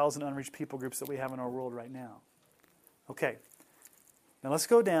 6,000 unreached people groups that we have in our world right now. Okay. Now let's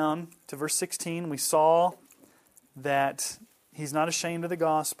go down to verse 16. We saw that he's not ashamed of the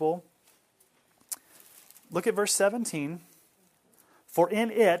gospel. Look at verse 17. For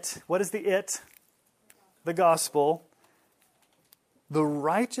in it, what is the it? The gospel. The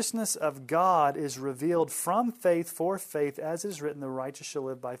righteousness of God is revealed from faith for faith, as is written, the righteous shall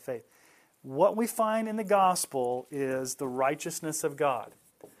live by faith. What we find in the gospel is the righteousness of God.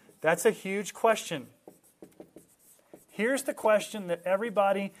 That's a huge question. Here's the question that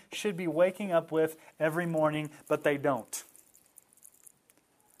everybody should be waking up with every morning, but they don't.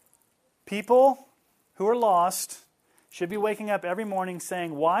 People who are lost should be waking up every morning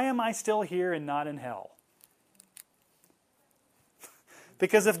saying, why am I still here and not in hell?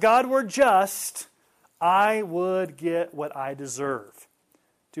 Because if God were just, I would get what I deserve.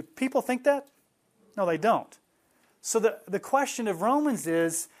 Do people think that? No, they don't. So the question of Romans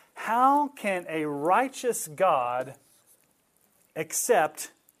is, how can a righteous God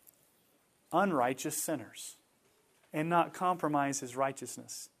accept unrighteous sinners and not compromise His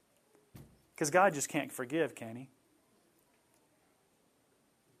righteousness? Because God just can't forgive, can He?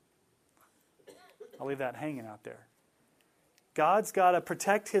 I'll leave that hanging out there. God's got to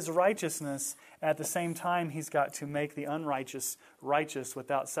protect His righteousness. At the same time, He's got to make the unrighteous righteous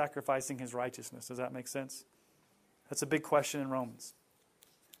without sacrificing His righteousness. Does that make sense? That's a big question in Romans.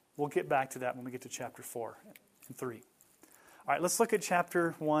 We'll get back to that when we get to chapter 4 and 3. All right, let's look at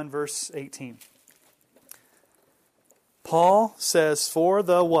chapter 1, verse 18. Paul says, for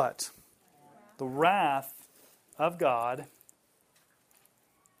the what? The wrath of God.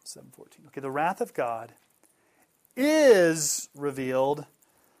 7:14. Okay, the wrath of God is revealed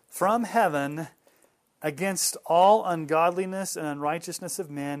from heaven against all ungodliness and unrighteousness of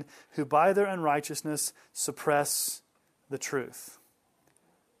men who by their unrighteousness suppress the truth.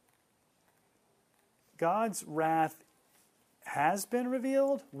 God's wrath has been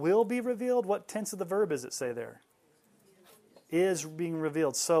revealed, will be revealed. What tense of the verb does it say there? Is being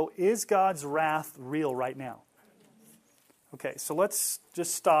revealed. So is God's wrath real right now? Okay, so let's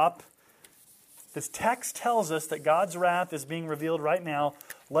just stop. This text tells us that God's wrath is being revealed right now.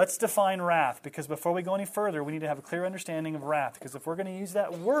 Let's define wrath, because before we go any further, we need to have a clear understanding of wrath. Because if we're going to use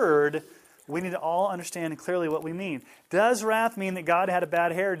that word, we need to all understand clearly what we mean. Does wrath mean that God had a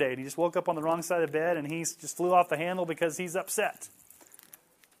bad hair day and He just woke up on the wrong side of the bed and He just flew off the handle because He's upset?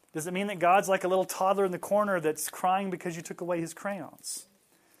 Does it mean that God's like a little toddler in the corner that's crying because you took away his crayons?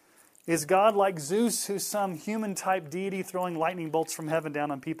 Is God like Zeus, who's some human-type deity throwing lightning bolts from heaven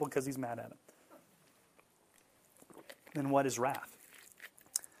down on people because He's mad at them? Then what is wrath?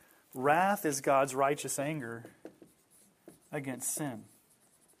 Wrath is God's righteous anger against sin.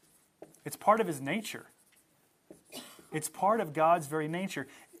 It's part of His nature. It's part of God's very nature.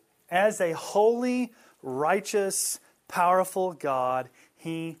 As a holy, righteous, powerful God,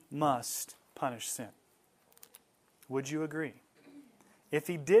 He must punish sin. Would you agree? If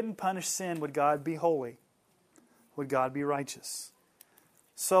He didn't punish sin, would God be holy? Would God be righteous?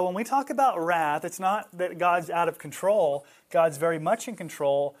 So when we talk about wrath, it's not that God's out of control. God's very much in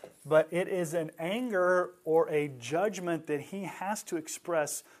control, but it is an anger or a judgment that He has to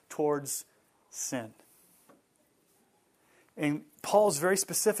express towards sin. And Paul's very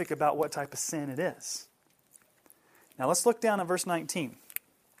specific about what type of sin it is. Now let's look down at verse 19.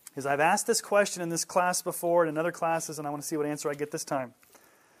 Because I've asked this question in this class before and in other classes, and I want to see what answer I get this time.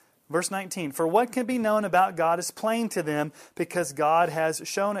 Verse 19, for what can be known about God is plain to them, because God has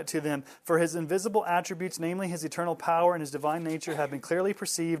shown it to them. For His invisible attributes, namely His eternal power and His divine nature, have been clearly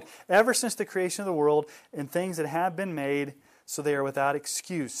perceived ever since the creation of the world in things that have been made, so they are without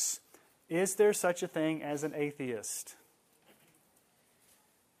excuse. Is there such a thing as an atheist?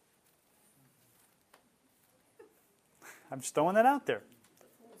 I'm just throwing that out there.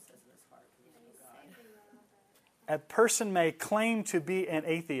 A person may claim to be an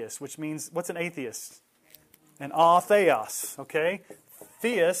atheist, which means, what's an atheist? An atheos, okay?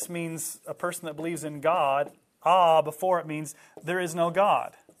 Theos means a person that believes in God. Before it means there is no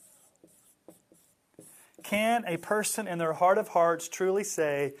God. Can a person in their heart of hearts truly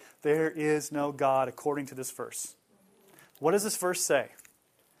say there is no God according to this verse? What does this verse say?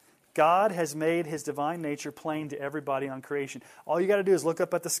 God has made His divine nature plain to everybody on creation. All you got to do is look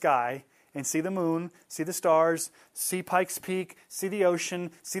up at the sky and see the moon, see the stars, see Pikes Peak, see the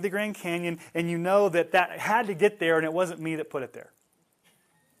ocean, see the Grand Canyon, and you know that had to get there and it wasn't me that put it there.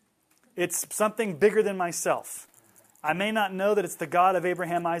 It's something bigger than myself. I may not know that it's the God of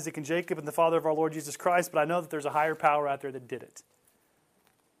Abraham, Isaac, and Jacob and the Father of our Lord Jesus Christ, but I know that there's a higher power out there that did it.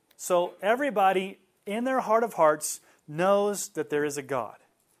 So everybody in their heart of hearts knows that there is a God.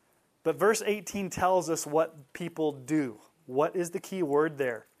 But verse 18 tells us what people do. What is the key word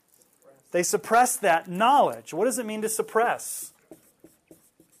there? They suppress that knowledge. What does it mean to suppress?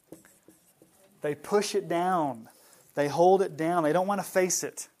 They push it down. They hold it down. They don't want to face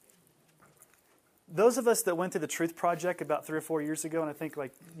it. Those of us that went to the Truth Project about 3 or 4 years ago, and I think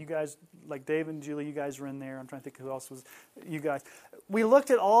like you guys, like Dave and Julie, you guys were in there. I'm trying to think who else was, you guys. We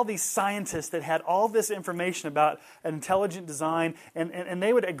looked at all these scientists that had all this information about an intelligent design, and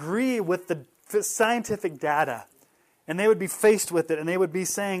they would agree with the scientific data. And they would be faced with it, and they would be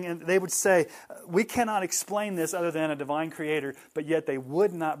saying, and they would say, we cannot explain this other than a divine creator, but yet they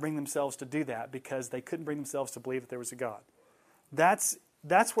would not bring themselves to do that because they couldn't bring themselves to believe that there was a God. That's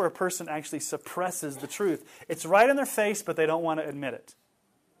where a person actually suppresses the truth. It's right in their face, but they don't want to admit it.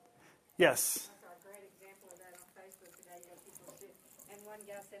 Yes? I saw a great example of that on Facebook today. You know, people do, and one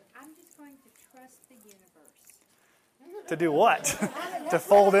gal said, I'm just going to trust the universe. To do what? To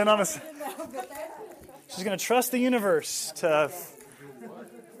fold in on us? She's going to trust the universe to...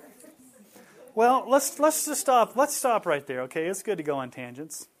 Well, let's just stop. Let's stop right there, okay? It's good to go on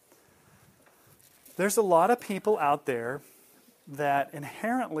tangents. There's a lot of people out there that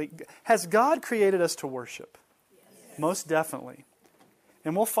inherently... Has God created us to worship? Yes. Most definitely.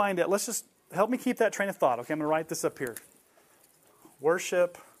 And we'll find out. Let's just... Help me keep that train of thought, okay? I'm going to write this up here.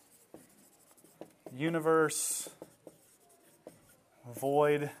 Worship, universe,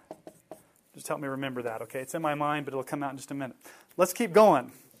 void... Just help me remember that, okay? It's in my mind, but it'll come out in just a minute. Let's keep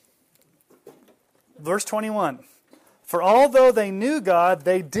going. Verse 21. For although they knew God,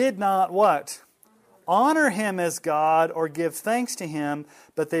 they did not what? Honor Him as God or give thanks to Him,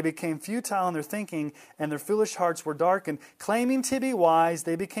 but they became futile in their thinking, and their foolish hearts were darkened. Claiming to be wise,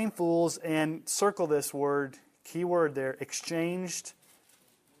 they became fools, and circle this word, key word there, exchanged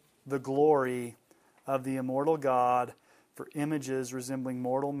the glory of the immortal God for images resembling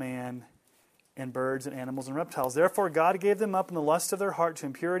mortal man and birds and animals and reptiles. Therefore God gave them up in the lust of their heart to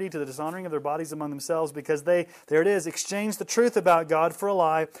impurity, to the dishonoring of their bodies among themselves, because they, there it is, exchanged the truth about God for a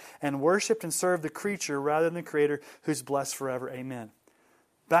lie, and worshipped and served the creature rather than the Creator, who's blessed forever. Amen.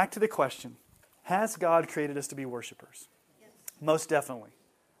 Back to the question. Has God created us to be worshipers? Yes. Most definitely.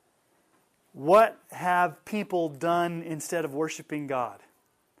 What have people done instead of worshiping God?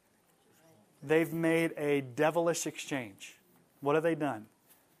 They've made a devilish exchange. What have they done?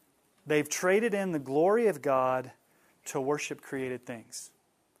 They've traded in the glory of God to worship created things.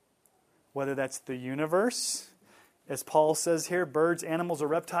 Whether that's the universe, as Paul says here, birds, animals, or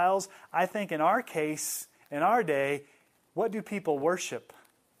reptiles. I think in our case, in our day, what do people worship?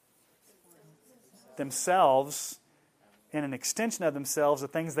 Themselves, and an extension of themselves, the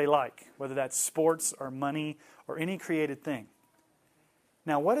things they like. Whether that's sports or money or any created thing.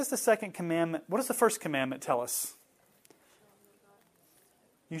 Now, what is the second commandment? What does the first commandment tell us?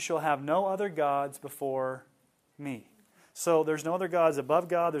 You shall have no other gods before me. So there's no other gods above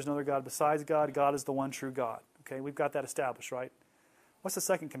God. There's no other God besides God. God is the one true God. Okay, we've got that established, right? What's the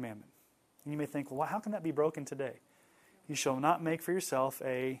second commandment? And you may think, well, how can that be broken today? You shall not make for yourself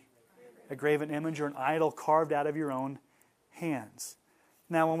a graven image or an idol carved out of your own hands.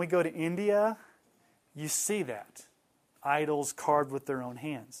 Now, when we go to India, you see that. Idols carved with their own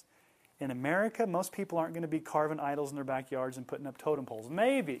hands. In America, most people aren't going to be carving idols in their backyards and putting up totem poles.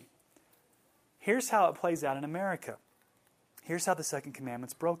 Maybe. Here's how it plays out in America. Here's how the second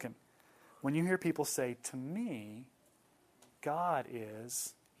commandment's broken. When you hear people say, to me, God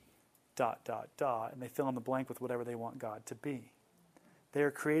is ... and they fill in the blank with whatever they want God to be. They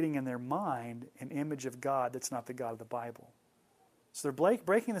are creating in their mind an image of God that's not the God of the Bible. So they're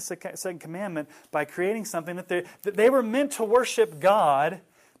breaking the second commandment by creating something that they were meant to worship God,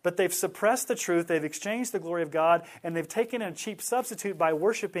 but they've suppressed the truth, they've exchanged the glory of God, and they've taken a cheap substitute by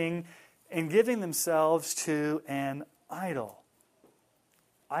worshiping and giving themselves to an idol.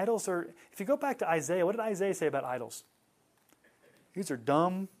 Idols are, if you go back to Isaiah, what did Isaiah say about idols? These are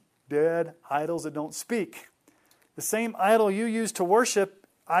dumb, dead idols that don't speak. The same idol you use to worship,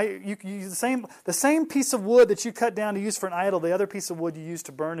 you use the same piece of wood that you cut down to use for an idol, the other piece of wood you use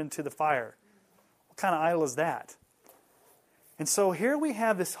to burn into the fire. What kind of idol is that? And so here we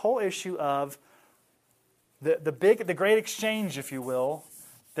have this whole issue of the great exchange, if you will,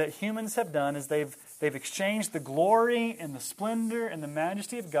 that humans have done is they've exchanged the glory and the splendor and the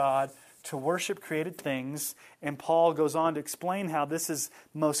majesty of God to worship created things. And Paul goes on to explain how this is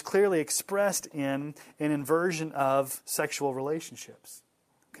most clearly expressed in an inversion of sexual relationships.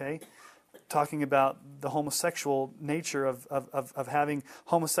 Okay? talking about the homosexual nature of having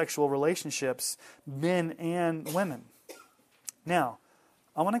homosexual relationships, men and women. Now,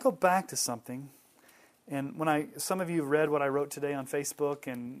 I want to go back to something. And some of you read what I wrote today on Facebook,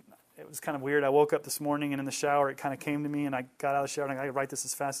 and it was kind of weird. I woke up this morning, and in the shower, it kind of came to me, and I got out of the shower, and I got to write this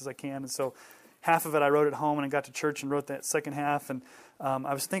as fast as I can. And so half of it I wrote at home, and I got to church and wrote that second half. And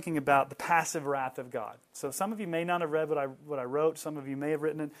I was thinking about the passive wrath of God. So some of you may not have read what I wrote. Some of you may have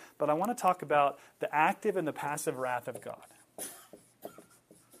written it. But I want to talk about the active and the passive wrath of God.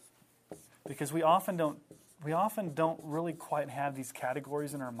 Because we often don't really quite have these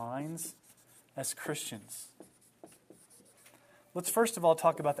categories in our minds as Christians. Let's first of all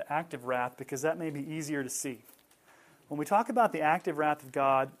talk about the active wrath, because that may be easier to see. When we talk about the active wrath of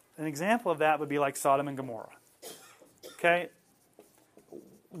God, an example of that would be like Sodom and Gomorrah. Okay?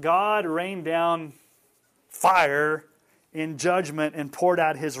 God rained down fire in judgment and poured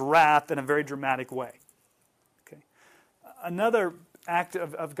out his wrath in a very dramatic way. Okay? Another act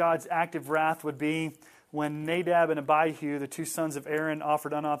of God's active wrath would be when Nadab and Abihu, the two sons of Aaron,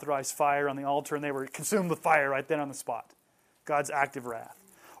 offered unauthorized fire on the altar, and they were consumed with fire right then on the spot. God's active wrath.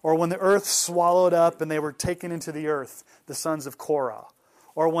 Or when the earth swallowed up and they were taken into the earth, the sons of Korah.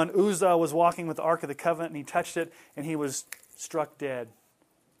 Or when Uzzah was walking with the Ark of the Covenant and he touched it and he was struck dead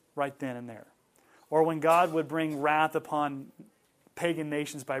right then and there. Or when God would bring wrath upon pagan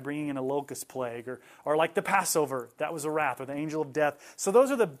nations by bringing in a locust plague, or like the Passover, that was a wrath, or the angel of death. So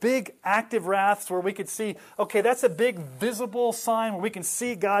those are the big active wraths where we could see, okay, that's a big visible sign where we can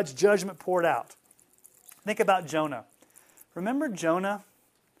see God's judgment poured out. Think about Jonah. Remember Jonah?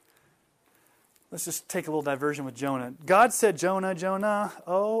 Let's just take a little diversion with Jonah. God said, Jonah,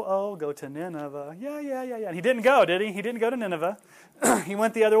 go to Nineveh. Yeah. And he didn't go, did he? He didn't go to Nineveh. He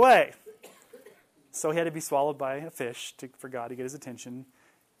went the other way. So he had to be swallowed by a fish for God to get his attention.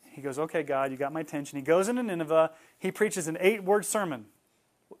 He goes, okay, God, you got my attention. He goes into Nineveh. He preaches an 8-word sermon.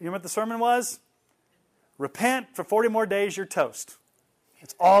 You know what the sermon was? Repent, for 40 more days, you're toast.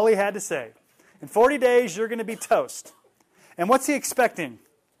 That's all he had to say. In 40 days, you're going to be toast. And what's he expecting?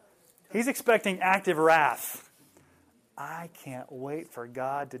 He's expecting active wrath. I can't wait for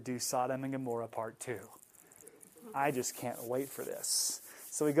God to do Sodom and Gomorrah Part 2. I just can't wait for this.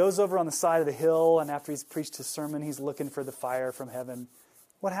 So he goes over on the side of the hill, and after he's preached his sermon, he's looking for the fire from heaven.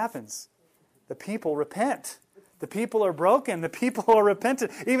 What happens? The people repent. The people are broken. The people are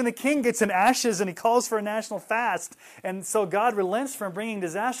repentant. Even the king gets in ashes, and he calls for a national fast. And so God relents from bringing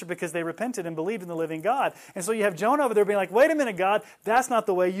disaster because they repented and believed in the living God. And so you have Jonah over there being like, wait a minute, God, that's not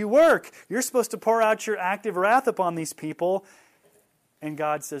the way you work. You're supposed to pour out your active wrath upon these people. And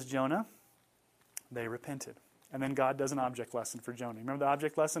God says, Jonah, they repented. And then God does an object lesson for Jonah. Remember the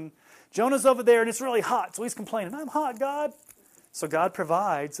object lesson? Jonah's over there and it's really hot, so he's complaining, I'm hot, God. So God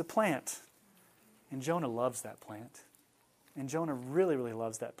provides a plant. And Jonah loves that plant. And Jonah really, really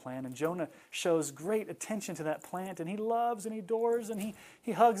loves that plant. And Jonah shows great attention to that plant. And he loves and he adores and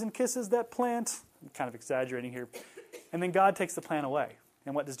he hugs and kisses that plant. I'm kind of exaggerating here. And then God takes the plant away.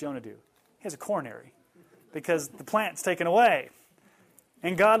 And what does Jonah do? He has a coronary because the plant's taken away.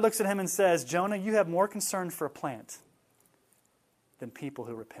 And God looks at him and says, Jonah, you have more concern for a plant than people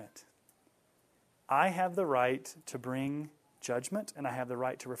who repent. I have the right to bring judgment, and I have the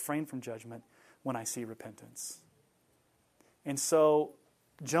right to refrain from judgment when I see repentance. And so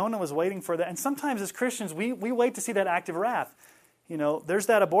Jonah was waiting for that. And sometimes as Christians, we wait to see that active wrath. You know, there's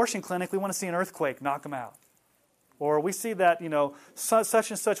that abortion clinic, we want to see an earthquake, knock them out. Or we see that,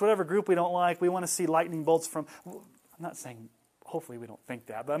 such and such, whatever group we don't like, we want to see lightning bolts from... I'm not saying... Hopefully we don't think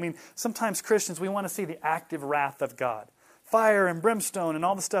that. But sometimes Christians, we want to see the active wrath of God. Fire and brimstone and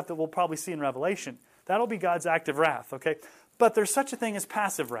all the stuff that we'll probably see in Revelation. That'll be God's active wrath, okay? But there's such a thing as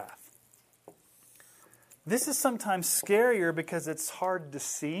passive wrath. This is sometimes scarier because it's hard to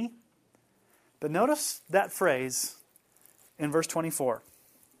see. But notice that phrase in verse 24.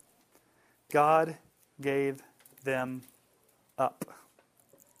 God gave them up.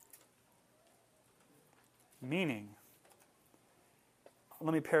 Meaning...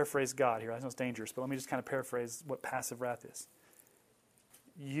 Let me paraphrase God here. I know it's dangerous, but let me just kind of paraphrase what passive wrath is.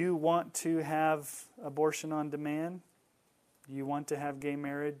 You want to have abortion on demand? You want to have gay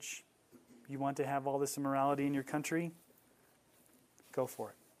marriage? You want to have all this immorality in your country? Go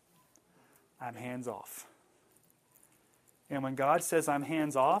for it. I'm hands off. And when God says I'm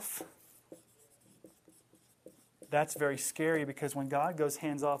hands off, that's very scary because when God goes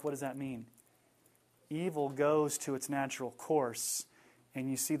hands off, what does that mean? Evil goes to its natural course. And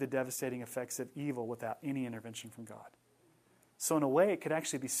you see the devastating effects of evil without any intervention from God. So in a way, it could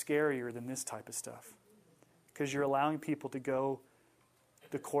actually be scarier than this type of stuff. Because you're allowing people to go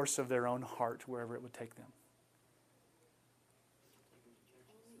the course of their own heart wherever it would take them.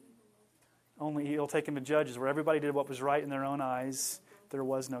 Only He'll take them to Judges, where everybody did what was right in their own eyes. There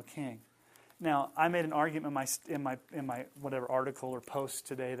was no king. Now, I made an argument in my whatever article or post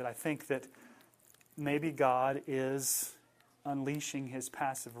today that I think that maybe God is unleashing His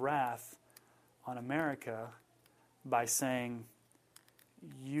passive wrath on America by saying,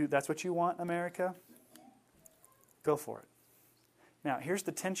 that's what you want, America? Go for it. Now, here's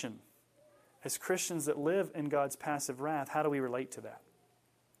the tension. As Christians that live in God's passive wrath, how do we relate to that?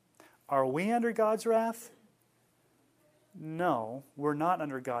 Are we under God's wrath? No, we're not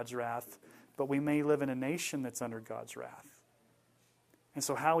under God's wrath, but we may live in a nation that's under God's wrath. And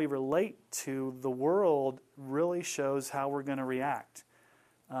so how we relate to the world really shows how we're going to react.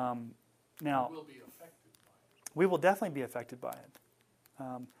 Now, We'll be affected by it. we will definitely be affected by it.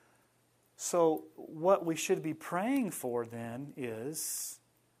 So what we should be praying for then is,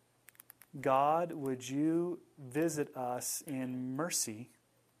 God, would you visit us in mercy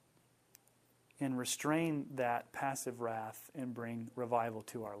and restrain that passive wrath and bring revival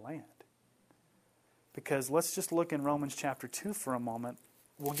to our land? Because let's just look in Romans chapter 2 for a moment.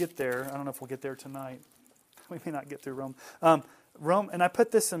 We'll get there. I don't know if we'll get there tonight. We may not get through Rome. And I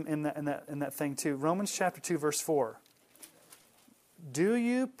put this in that thing too. Romans chapter 2, verse 4. Do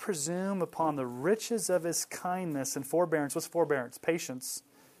you presume upon the riches of His kindness and forbearance? What's forbearance? Patience.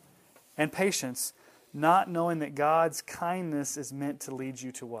 And patience, not knowing that God's kindness is meant to lead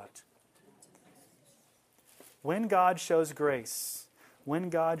you to what? When God shows grace,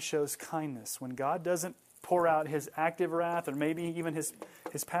 when God shows kindness, when God doesn't pour out His active wrath or maybe even His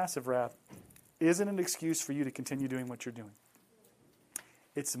passive wrath, isn't an excuse for you to continue doing what you're doing.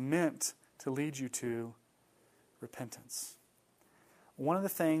 It's meant to lead you to repentance. One of the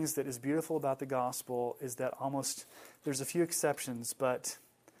things that is beautiful about the gospel is that there's a few exceptions, but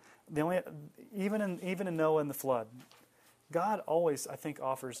even in Noah and the flood, God always, I think,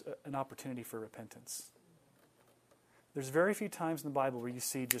 offers an opportunity for repentance. There's very few times in the Bible where you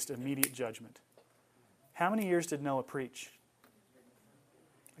see just immediate judgment. How many years did Noah preach?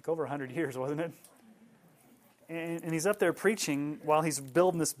 Like over 100 years, wasn't it? And he's up there preaching while he's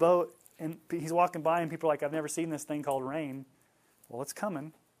building this boat, and he's walking by and people are like, I've never seen this thing called rain. Well, it's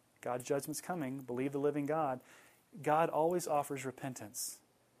coming. God's judgment's coming. Believe the living God. God always offers repentance.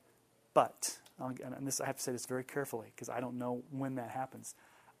 But, and this I have to say this very carefully because I don't know when that happens.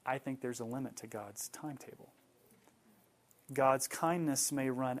 I think there's a limit to God's timetable. God's kindness may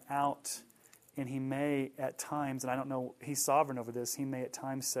run out, and He may at times, and I don't know, He's sovereign over this, He may at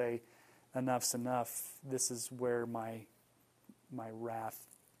times say, enough's enough. This is where my wrath,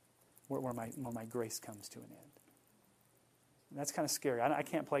 where my grace comes to an end. And that's kind of scary. I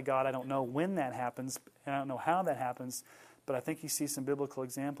can't play God. I don't know when that happens, and I don't know how that happens, but I think you see some biblical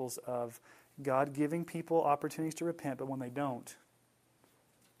examples of God giving people opportunities to repent, but when they don't.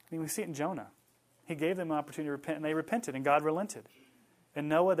 I mean, we see it in Jonah. He gave them an opportunity to repent, and they repented, and God relented. And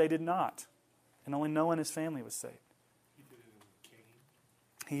Noah, they did not. And only Noah and his family was saved. He did it with Cain.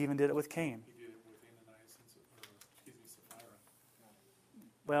 He even did it with Cain. He did it with Ananias and Sapphira.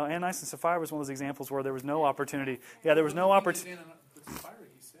 Well, Ananias and Sapphira was one of those examples where there was no opportunity. Yeah, there was no opportunity. But Sapphira,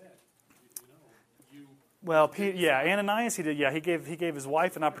 he said, you. Well, Ananias, he did. Yeah, he gave his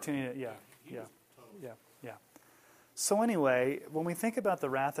wife an opportunity. Yeah. So anyway, when we think about the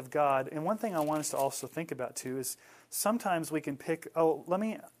wrath of God, and one thing I want us to also think about too is sometimes we can pick. Oh, let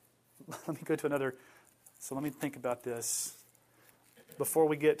me go to another. So let me think about this before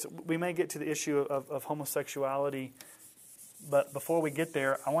we get. We may get to the issue of homosexuality, but before we get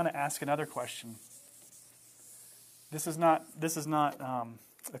there, I want to ask another question. This is not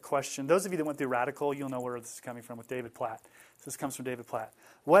a question. Those of you that went through Radical, you'll know where this is coming from with David Platt. This comes from David Platt.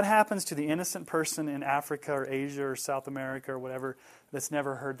 What happens to the innocent person in Africa or Asia or South America or whatever that's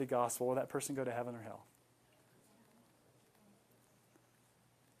never heard the gospel? Will that person go to heaven or hell?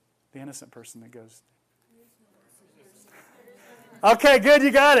 The innocent person that goes. Okay, good, you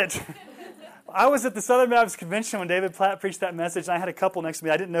got it. I was at the Southern Baptist Convention when David Platt preached that message, and I had a couple next to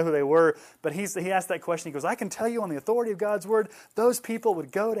me. I didn't know who they were, but he asked that question. He goes, I can tell you on the authority of God's Word, those people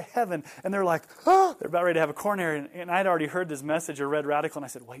would go to heaven. And they're like, oh, they're about ready to have a coronary. And I'd already heard this message or read Radical, and I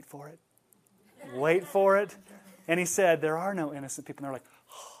said, wait for it. Wait for it. And he said, there are no innocent people. And they're like,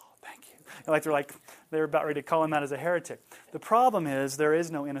 oh, thank you. And they're about ready to call him out as a heretic. The problem is there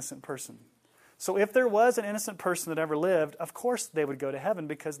is no innocent person. So if there was an innocent person that ever lived, of course they would go to heaven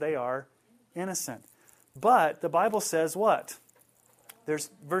because they are innocent. But the Bible says what? There's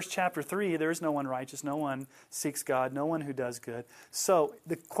verse chapter 3, there is no one righteous, no one seeks God, no one who does good. So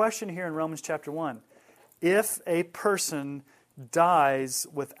the question here in Romans chapter 1, if a person dies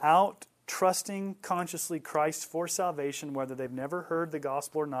without trusting consciously Christ for salvation, whether they've never heard the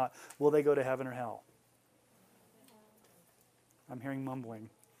gospel or not, will they go to heaven or hell? I'm hearing mumbling.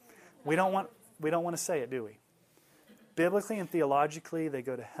 We don't want to say it, do we? Biblically and theologically, they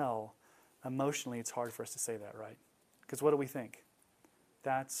go to hell. Emotionally, it's hard for us to say that, right? Because what do we think?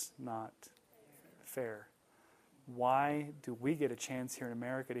 That's not fair. Why do we get a chance here in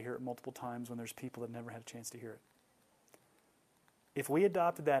America to hear it multiple times when there's people that never had a chance to hear it? If we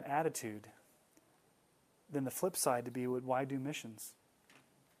adopted that attitude, then the flip side to be would, why do missions?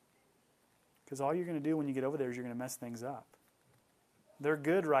 Because all you're going to do when you get over there is you're going to mess things up. They're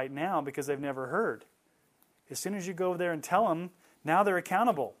good right now because they've never heard. As soon as you go over there and tell them, now they're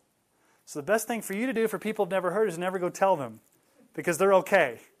accountable. So the best thing for you to do for people who've never heard is never go tell them, because they're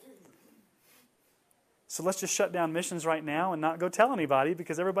okay. So let's just shut down missions right now and not go tell anybody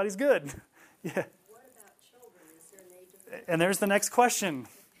because everybody's good. Yeah. What about children? Is there an age of... And there's the next question.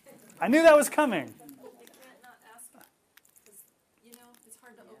 I knew that was coming. You can't not ask it, because, it's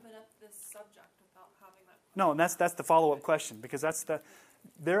hard to open up this subject without having that. No, and that's the follow-up question, because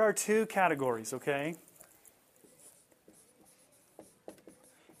there are two categories, okay?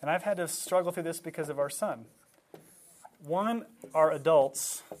 And I've had to struggle through this because of our son. One are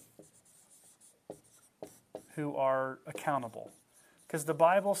adults who are accountable. Because the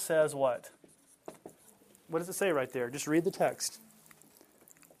Bible says what? What does it say right there? Just read the text.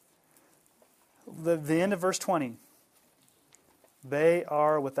 The end of verse 20. They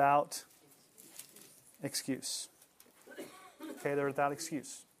are without excuse. Okay, they're without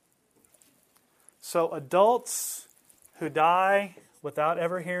excuse. So adults who die without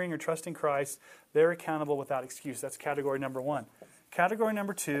ever hearing or trusting Christ, they're accountable without excuse. That's category number one. Category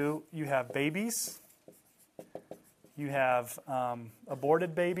number two, you have babies. You have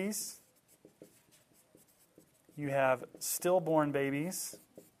aborted babies. You have stillborn babies.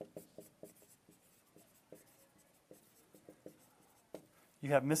 You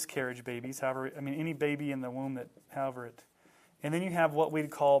have miscarriage babies, any baby in the womb and then you have what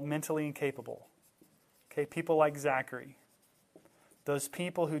we'd call mentally incapable. Okay, people like Zachary. Those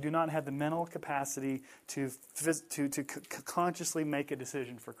people who do not have the mental capacity to consciously make a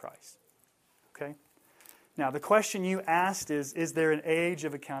decision for Christ. Okay? Now, the question you asked is there an age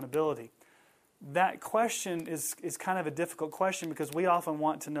of accountability? That question is kind of a difficult question because we often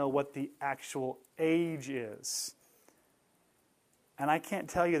want to know what the actual age is. And I can't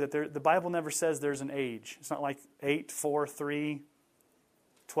tell you that the Bible never says there's an age. It's not like 8, 4, 3,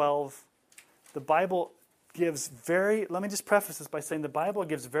 12. The Bible gives let me just preface this by saying the Bible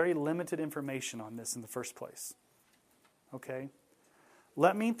gives very limited information on this in the first place. Okay?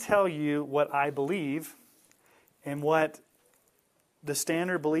 Let me tell you what I believe and what the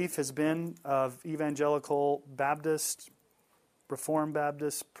standard belief has been of evangelical Baptist, Reformed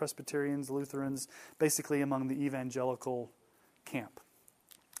Baptists, Presbyterians, Lutherans, basically among the evangelical camp.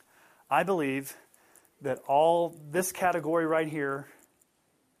 I believe that all this category right here,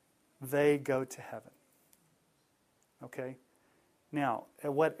 they go to heaven. Okay? Now,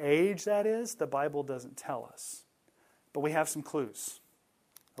 at what age that is, the Bible doesn't tell us. But we have some clues.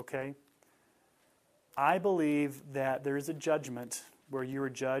 Okay? I believe that there is a judgment where you are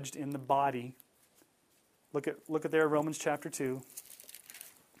judged in the body. Look at there, Romans chapter 2.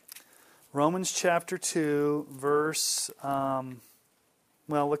 Romans chapter 2, verse,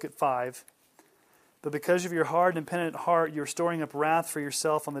 look at 5. But because of your hard and impenitent heart, you are storing up wrath for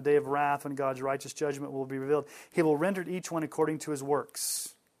yourself on the day of wrath when God's righteous judgment will be revealed. He will render to each one according to his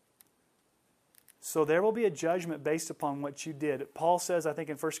works. So there will be a judgment based upon what you did. Paul says, I think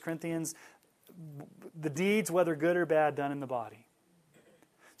in 1 Corinthians, the deeds, whether good or bad, done in the body.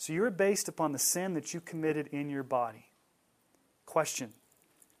 So you're based upon the sin that you committed in your body. Question.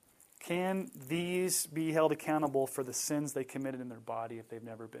 Can these be held accountable for the sins they committed in their body if they've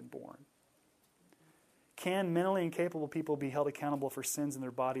never been born? Can mentally incapable people be held accountable for sins in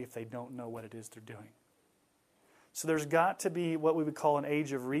their body if they don't know what it is they're doing? So there's got to be what we would call an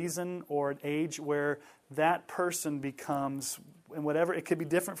age of reason, or an age where that person becomes, and whatever, it could be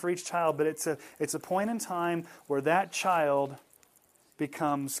different for each child, but it's a point in time where that child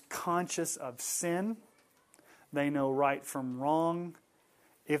becomes conscious of sin. They know right from wrong.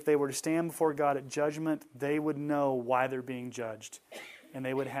 If they were to stand before God at judgment, they would know why they're being judged. And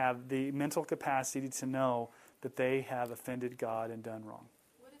they would have the mental capacity to know that they have offended God and done wrong.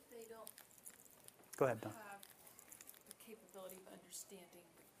 What if they don't Go ahead, Don. have the capability of understanding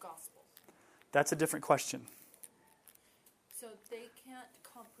the gospel? That's a different question. So they can't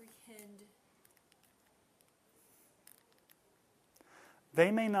comprehend.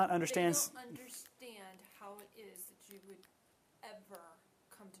 They may not understand. They don't understand how it is that you would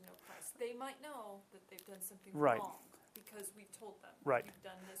come to know Christ. They might know that they've done something Right. wrong because we've told them Right. you've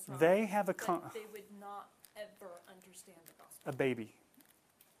done this wrong. They have a but they would not ever understand the gospel. a baby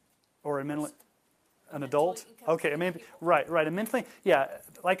or a mentally an mentally adult. incapable Okay, maybe people. right. A mentally, yeah,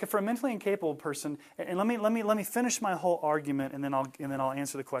 like for a mentally incapable person. And let me finish my whole argument, and then I'll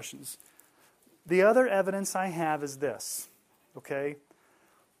answer the questions. The other evidence I have is this. Okay,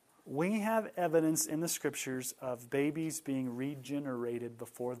 we have evidence in the scriptures of babies being regenerated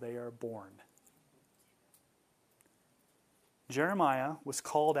before they are born. Jeremiah was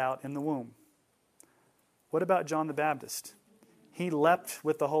called out in the womb. What about John the Baptist? He leapt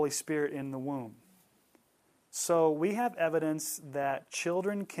with the Holy Spirit in the womb. So we have evidence that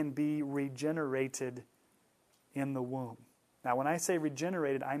children can be regenerated in the womb. Now, when I say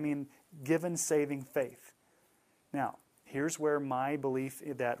regenerated, I mean given saving faith. Now, here's where my belief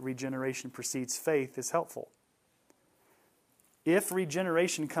that regeneration precedes faith is helpful. If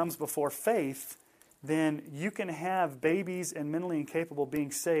regeneration comes before faith, then you can have babies and mentally incapable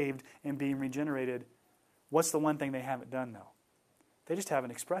being saved and being regenerated. What's the one thing they haven't done, though? They just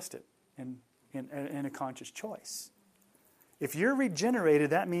haven't expressed it in a conscious choice. If you're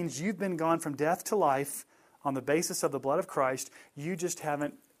regenerated, that means you've been gone from death to life on the basis of the blood of Christ. You just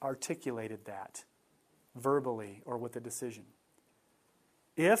haven't articulated that verbally or with a decision.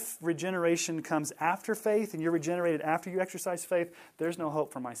 If regeneration comes after faith and you're regenerated after you exercise faith, there's no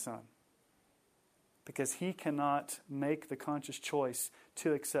hope for my son. Because he cannot make the conscious choice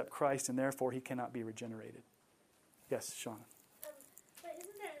to accept Christ, and therefore he cannot be regenerated. Yes, Shauna. But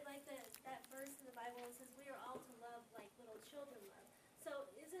isn't that like that verse in the Bible that says we are all to love like little children love? So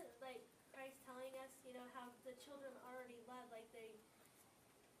isn't like Christ telling us, how the children already love, like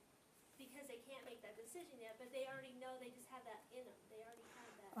because they can't make that decision yet, but they already know, they just have that in them. They already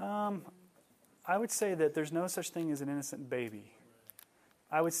have that. I would say that there's no such thing as an innocent baby.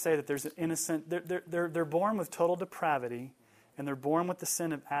 I would say that there's an innocent. They're born with total depravity, and they're born with the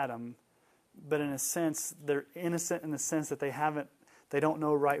sin of Adam. But in a sense, they're innocent in the sense that they don't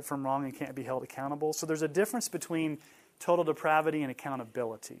know right from wrong and can't be held accountable. So there's a difference between total depravity and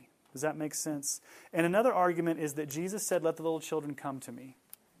accountability. Does that make sense? And another argument is that Jesus said, "Let the little children come to me,"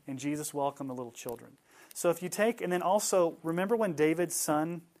 and Jesus welcomed the little children. So if you take, and then also remember when David's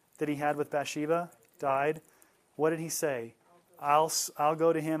son that he had with Bathsheba died, what did he say? I'll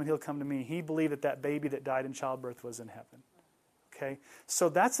go to him and he'll come to me. He believed that baby that died in childbirth was in heaven. Okay? So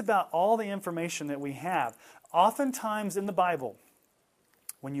that's about all the information that we have. Oftentimes in the Bible,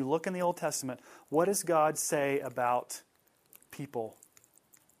 when you look in the Old Testament, what does God say about people?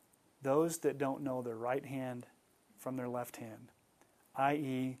 Those that don't know their right hand from their left hand.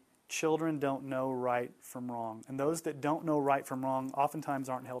 I.e., children don't know right from wrong. And those that don't know right from wrong oftentimes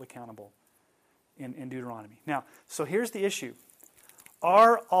aren't held accountable in Deuteronomy. Now, so here's the issue.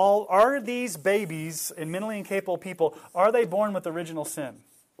 Are these babies and mentally incapable people, are they born with original sin?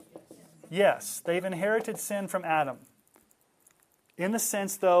 Yes. They've inherited sin from Adam. In the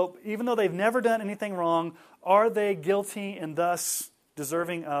sense, though, even though they've never done anything wrong, are they guilty and thus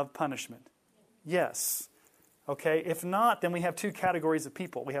deserving of punishment? Yes. Okay? If not, then we have two categories of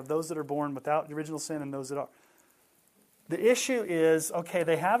people. We have those that are born without the original sin and those that are. The issue is, okay,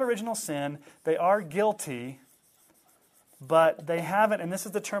 they have original sin, they are guilty, but they haven't, and this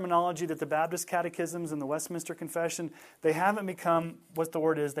is the terminology that the Baptist catechisms and the Westminster Confession, they haven't become, what the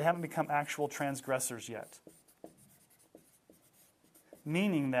word is, they haven't become actual transgressors yet.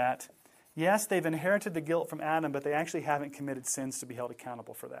 Meaning that, yes, they've inherited the guilt from Adam, but they actually haven't committed sins to be held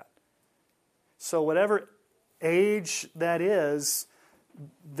accountable for that. So whatever age that is,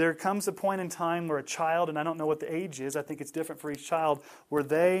 there comes a point in time where a child, and I don't know what the age is, I think it's different for each child, where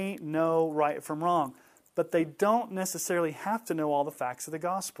they know right from wrong. But they don't necessarily have to know all the facts of the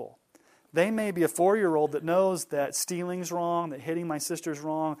gospel. They may be a 4-year-old that knows that stealing's wrong, that hitting my sister's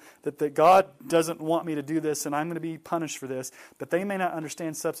wrong, that God doesn't want me to do this and I'm going to be punished for this. But they may not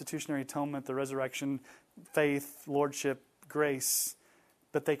understand substitutionary atonement, the resurrection, faith, lordship, grace.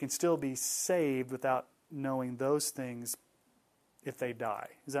 But they can still be saved without knowing those things if they die.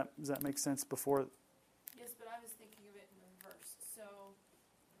 Does that make sense before? Yes, but I was thinking of it in reverse. So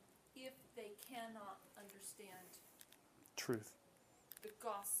if they cannot understand Truth. the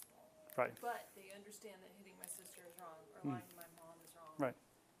gospel, Right. but they understand that hitting my sister is wrong or lying to my mom is wrong, Right.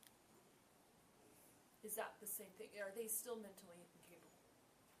 is that the same thing? Are they still mentally incapable?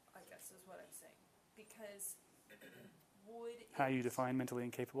 I guess is what I'm saying. Because would How you it- define mentally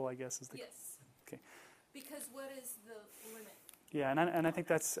incapable, I guess, is the Yes. Okay. Because what is the limit? Yeah, and I think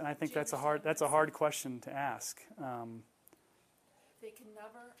that's a hard question to ask. They can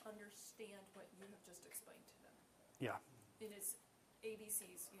never understand what you have just explained to them. Yeah. It is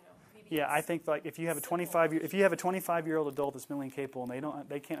ABCs, VBS. Yeah, I think like if you have a 25-year-old adult that's mentally incapable and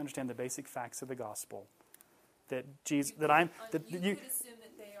they can't understand the basic facts of the gospel, that Jesus, you could assume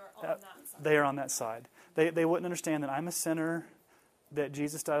that they are on that side. They are on that side. They wouldn't understand that I'm a sinner, that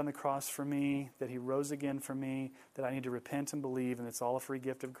Jesus died on the cross for me, that He rose again for me, that I need to repent and believe, and it's all a free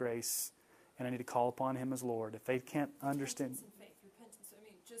gift of grace, and I need to call upon Him as Lord. If they can't understand... Repentance. I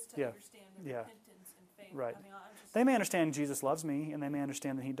mean, just to understand the repentance and faith. Right. I mean, they may understand Jesus loves me, and they may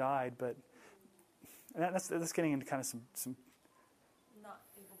understand that He died, but that's getting into kind of some not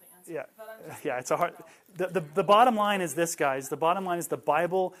able to answer. Yeah, But I'm just it's a hard... The bottom line is this, guys. The bottom line is the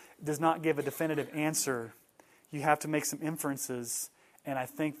Bible does not give a definitive answer. You have to make some inferences. And I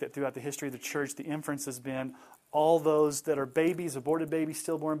think that throughout the history of the church, the inference has been all those that are babies, aborted babies,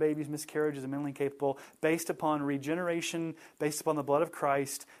 stillborn babies, miscarriages, and mentally incapable, based upon regeneration, based upon the blood of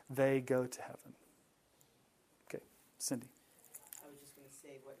Christ, they go to heaven. Okay, Cindy. I was just going to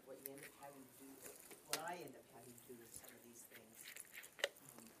say what you end up having to do, what I end up having to do with some of these things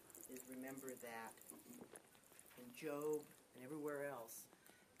is remember that in Job and everywhere else,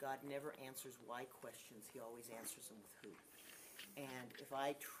 God never answers why questions. He always answers them with who. And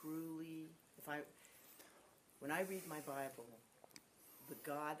when I read my Bible, the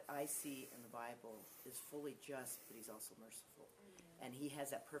God I see in the Bible is fully just, but He's also merciful. And He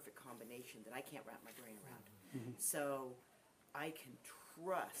has that perfect combination that I can't wrap my brain around. Mm-hmm. So I can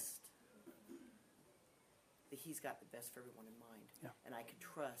trust that He's got the best for everyone in mind. Yeah. And I can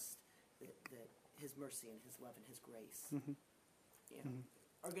trust that His mercy and His love and His grace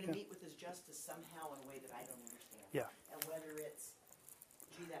are going to meet with His justice somehow in a way that I don't understand. Yeah. And whether it's,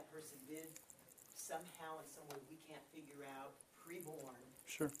 gee, that person did somehow in some way we can't figure out, pre-born,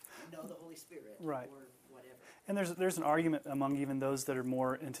 know the Holy Spirit, right, or whatever. And there's an argument among even those that are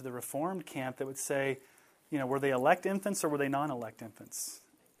more into the Reformed camp that would say, were they elect infants or were they non-elect infants?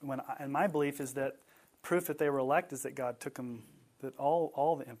 And my belief is that proof that they were elect is that God took them, that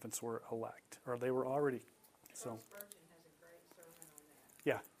all the infants were elect, or they were already. So.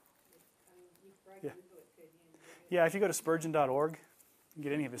 Yeah. Yeah, if you go to Spurgeon.org, you can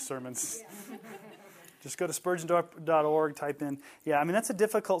get any of his sermons. Just go to Spurgeon.org, type in. Yeah, I mean, that's a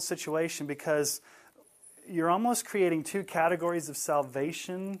difficult situation because you're almost creating two categories of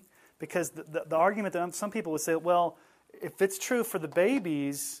salvation, because the argument that some people would say, well, if it's true for the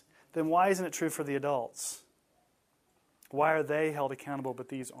babies, then why isn't it true for the adults? Why are they held accountable but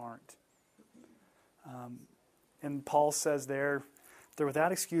these aren't? And Paul says they're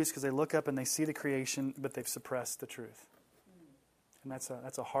without excuse because they look up and they see the creation, but they've suppressed the truth. And that's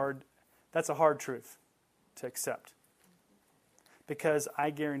a hard truth to accept. Because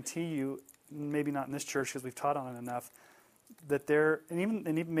I guarantee you, maybe not in this church because we've taught on it enough, that and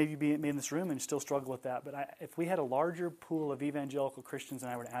even maybe be in this room and still struggle with that. But if we had a larger pool of evangelical Christians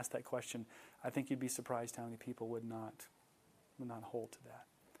and I were to ask that question, I think you'd be surprised how many people would not hold to that.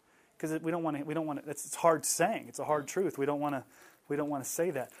 Because we don't want to. It's hard saying. It's a hard truth. We don't want to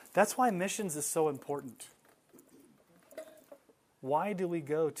say that. That's why missions is so important. Why do we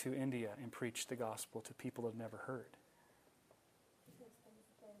go to India and preach the gospel to people who've never heard?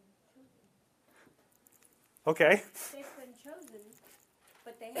 Okay. They've been chosen,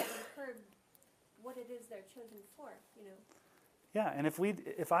 but they haven't heard what it is they're chosen for, Yeah, and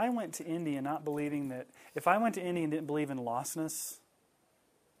if I went to India not believing that, if I went to India and didn't believe in lostness,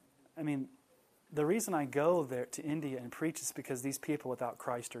 I mean, the reason I go there to India and preach is because these people without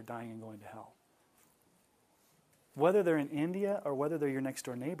Christ are dying and going to hell. Whether they're in India or whether they're your next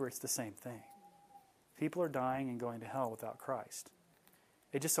door neighbor, it's the same thing. People are dying and going to hell without Christ.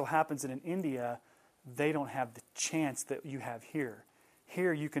 It just so happens that in India, they don't have the chance that you have here.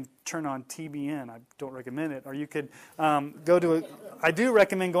 Here you can turn on TBN. I don't recommend it. Or you could go to I do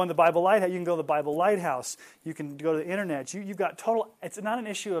recommend going to the Bible Lighthouse. You can go to the Bible Lighthouse. You can go to the internet. You've got total, it's not an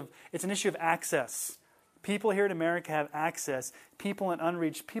issue of, it's an issue of access. People here in America have access. People in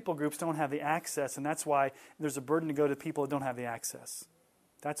unreached people groups don't have the access, and that's why there's a burden to go to people that don't have the access.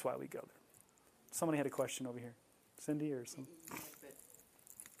 That's why we go there. Somebody had a question over here. Cindy or something?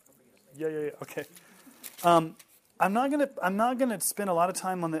 Yeah. Okay. I'm not gonna spend a lot of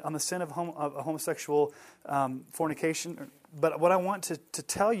time on the sin of homosexual fornication, but what I want to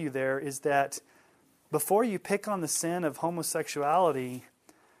tell you there is that before you pick on the sin of homosexuality,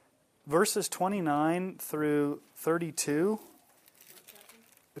 verses 29 through 32,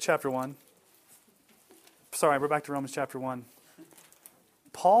 chapter 1. Sorry, we're back to Romans chapter 1.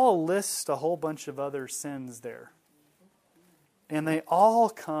 Paul lists a whole bunch of other sins there. And they all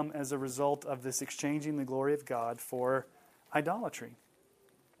come as a result of this exchanging the glory of God for idolatry.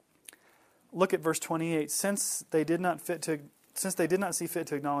 Look at verse 28. Since they did not fit to since they did not see fit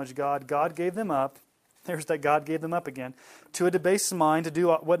to acknowledge God, God gave them up. There's that God gave them up again, to a debased mind to do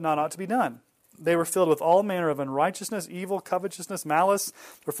what not ought to be done. They were filled with all manner of unrighteousness, evil, covetousness, malice.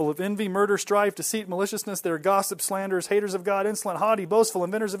 They're full of envy, murder, strife, deceit, maliciousness. They are gossips, slanderers, haters of God, insolent, haughty, boastful,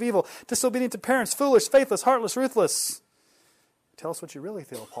 inventors of evil, disobedient to parents, foolish, faithless, heartless, ruthless. Tell us what you really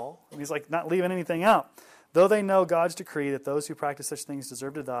feel, Paul. And he's like not leaving anything out. Though they know God's decree that those who practice such things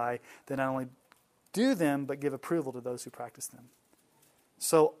deserve to die, they not only do them, but give approval to those who practice them.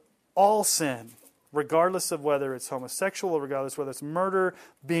 So all sin, regardless of whether it's homosexual, regardless of whether it's murder,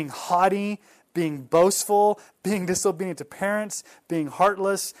 being haughty, being boastful, being disobedient to parents, being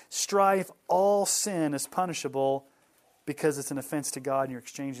heartless, strife, all sin is punishable because it's an offense to God and you're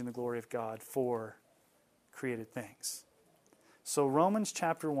exchanging the glory of God for created things. So Romans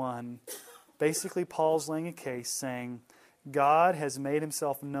chapter 1, basically Paul's laying a case saying God has made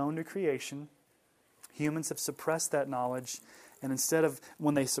himself known to creation. Humans have suppressed that knowledge, and instead of,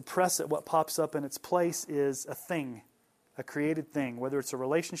 when they suppress it, what pops up in its place is a thing, a created thing. Whether it's a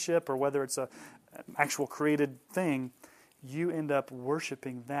relationship or whether it's an actual created thing, you end up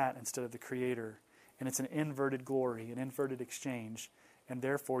worshiping that instead of the Creator. And it's an inverted glory, an inverted exchange, and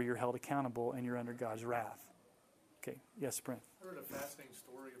therefore you're held accountable and you're under God's wrath. Okay, yes, Brent. I heard a fascinating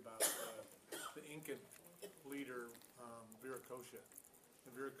story about the Incan leader, Viracocha.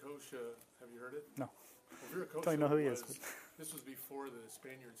 And Viracocha, have you heard it? No. Well, Viracocha Don't know who he is. This was before the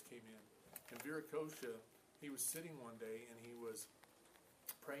Spaniards came in. And Viracocha, he was sitting one day and he was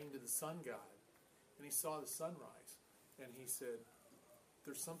praying to the sun god. And he saw the sunrise. And he said,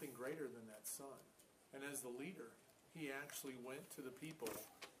 there's something greater than that sun. And as the leader, he actually went to the people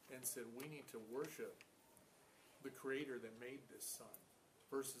and said, we need to worship the Creator that made this sun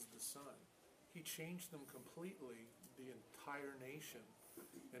versus the sun. He changed them completely, the entire nation,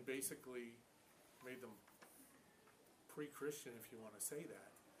 and basically made them pre-Christian, if you want to say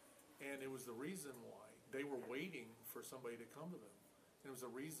that. And it was the reason why they were waiting for somebody to come to them. And it was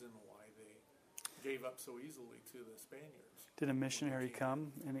the reason why they gave up so easily to the Spaniards. Did a missionary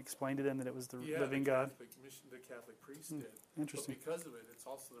come and explain to them that it was the living the God? The Catholic priest did. Interesting. But because of it, it's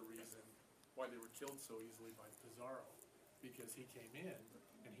also the reason why they were killed so easily by Pizarro. Because he came in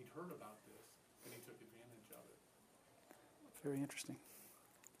and he'd heard about this and he took advantage of it. Very interesting.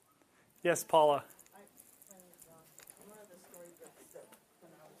 Yes, Paula. One of the storybooks that when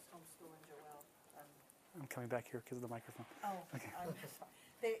I was homeschooling Joelle, I'm coming back here because of the microphone. Okay.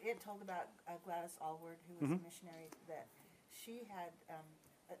 It told about Gladys Allward, who was a missionary, that she had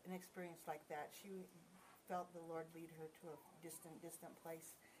an experience like that. She felt the Lord lead her to a distant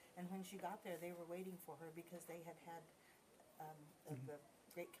place. And when she got there, they were waiting for her because they had the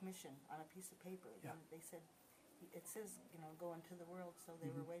Great Commission on a piece of paper. Yeah. And they said, it says, go into the world, so they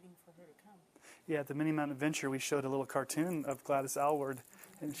were waiting for her to come. Yeah, at the Mini Mountain Adventure, we showed a little cartoon of Gladys Aylward,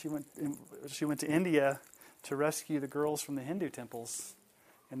 and she went to India to rescue the girls from the Hindu temples,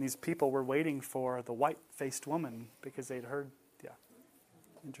 and these people were waiting for the white-faced woman because they'd heard. Yeah,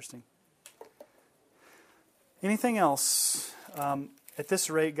 interesting. Anything else? At this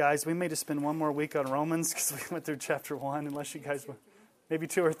rate, guys, we may just spend one more week on Romans because we went through chapter 1, unless you guys want maybe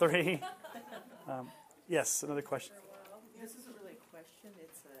 2 or 3. Yes, another question. This isn't really a question.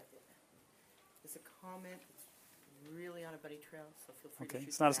 It's a comment. It's really on a buddy trail, so feel free to shoot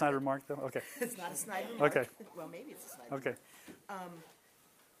It's not a back. Snyder remark, though? Okay. It's not a Snyder remark. Okay. Well, maybe it's a Snyder Okay. remark.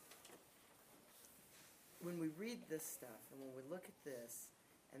 When we read this stuff, and when we look at this,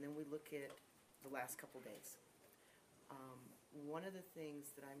 and then we look at the last couple days, one of the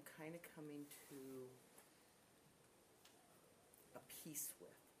things that I'm kind of coming to a peace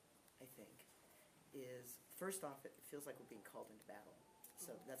with, I think, is, first off, it feels like we're being called into battle.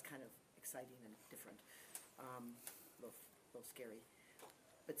 So that's kind of exciting and different, a little scary.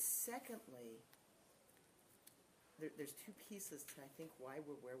 But secondly, there's 2 pieces to, I think, why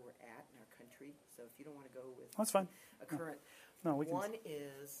we're where we're at in our country. So if you don't want to go with That's fine. a current, No, we can. one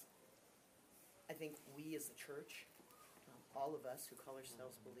is, I think we as the church, all of us who call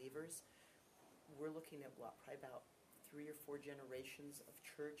ourselves believers, we're looking at probably about 3 or 4 generations of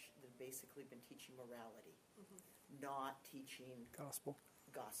church that have basically been teaching morality, not teaching Gospel.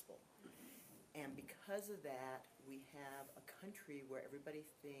 And because of that, we have a country where everybody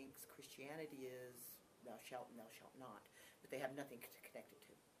thinks Christianity is thou shalt and thou shalt not, but they have nothing to connect it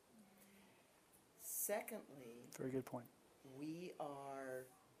to. Secondly, Very good point. we are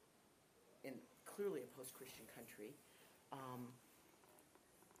clearly a post-Christian country.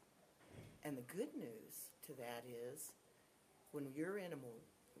 And the good news to that is, when you're in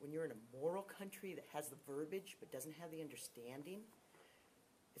a moral country that has the verbiage but doesn't have the understanding,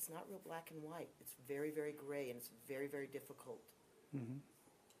 it's not real black and white. It's very, very gray, and it's very, very difficult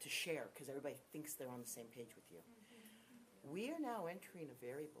to share because everybody thinks they're on the same page with you. We are now entering a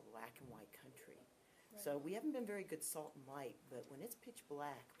very black and white country. So we haven't been very good salt and light, but when it's pitch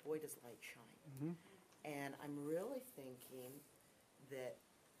black, boy, does light shine. And I'm really thinking that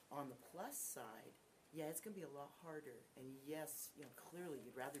on the plus side, yeah, it's going to be a lot harder. And yes, clearly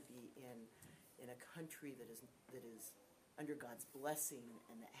you'd rather be in a country that is under God's blessing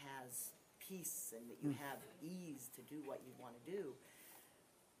and that has peace and that you have ease to do what you want to do.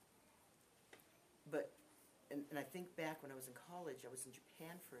 But, and I think back when I was in college, I was in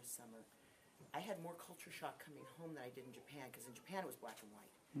Japan for a summer. I had more culture shock coming home than I did in Japan, because in Japan it was black and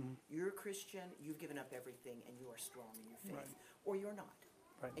white. You're a Christian, you've given up everything, and you are strong in your faith. Or you're not.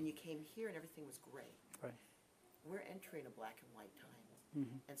 And you came here and everything was gray. We're entering a black and white time.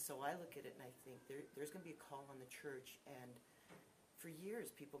 And so I look at it and I think there's going to be a call on the church. And for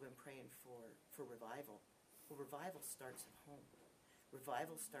years, people have been praying for revival. Well, revival starts at home.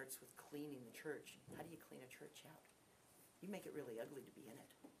 Revival starts with cleaning the church. How do you clean a church out? You make it really ugly to be in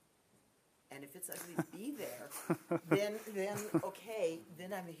it. And if it's ugly to be there, then okay,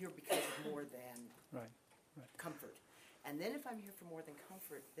 then I'm here because of more than comfort. And then if I'm here for more than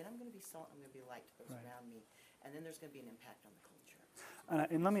comfort, then I'm going to be salt, I'm going to be light to those around me. And then there's going to be an impact on the culture.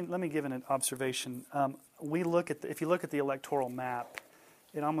 And let me give an observation. If you look at the electoral map,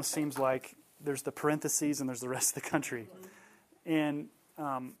 it almost seems like there's the parentheses and there's the rest of the country. And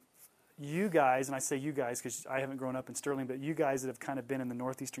you guys, and I say you guys because I haven't grown up in Sterling, but you guys that have kind of been in the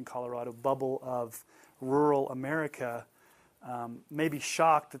northeastern Colorado bubble of rural America may be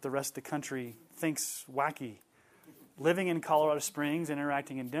shocked that the rest of the country thinks wacky. Living in Colorado Springs,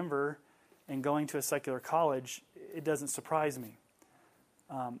 interacting in Denver, and going to a secular college, it doesn't surprise me.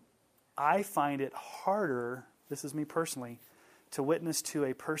 I find it harder, this is me personally, to witness to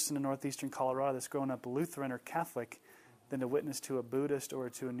a person in northeastern Colorado that's grown up Lutheran or Catholic than to witness to a Buddhist or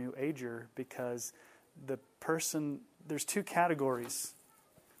to a New Ager, because there's two categories.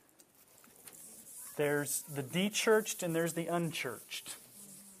 There's the de-churched and there's the unchurched.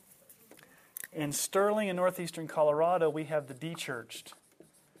 In Sterling and northeastern Colorado, we have the de-churched.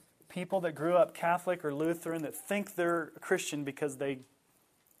 People that grew up Catholic or Lutheran that think they're Christian because they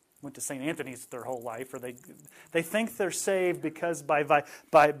went to St. Anthony's their whole life, or they think they're saved because by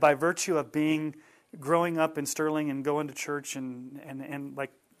virtue of growing up in Sterling and going to church and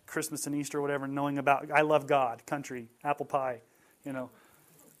like Christmas and Easter or whatever, knowing about I love God, country, apple pie,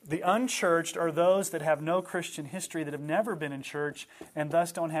 The unchurched are those that have no Christian history, that have never been in church, and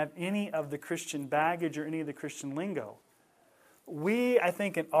thus don't have any of the Christian baggage or any of the Christian lingo. We, I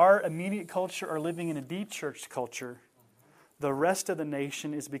think, in our immediate culture are living in a de-churched culture. The rest of the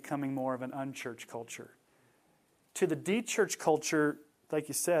nation is becoming more of an unchurched culture. To the de-churched culture, like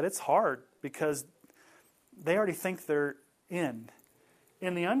you said, it's hard because they already think they're in.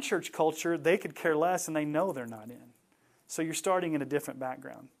 In the unchurched culture, they could care less and they know they're not in. So you're starting in a different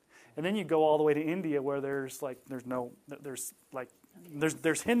background. And then you go all the way to India where there's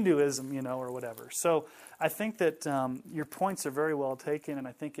Hinduism, or whatever. So I think that your points are very well taken, and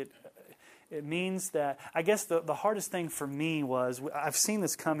I think it means that, I guess the hardest thing for me was, I've seen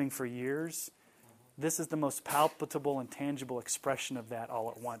this coming for years. This is the most palpable and tangible expression of that all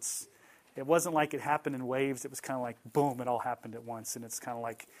at once. It wasn't like it happened in waves. It was kind of like, boom, it all happened at once. And it's kind of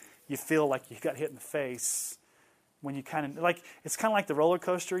like you feel like you got hit in the face when you kind of, like, it's kind of like the roller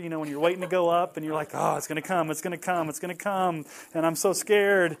coaster, when you're waiting to go up and you're like, oh, it's going to come, it's going to come, it's going to come, and I'm so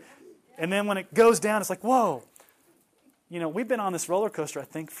scared. And then when it goes down, it's like, whoa. We've been on this roller coaster, I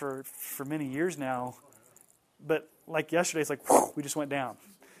think, for many years now. But like yesterday, it's like, whew, we just went down.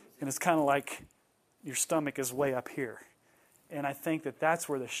 And it's kind of like your stomach is way up here. And I think that that's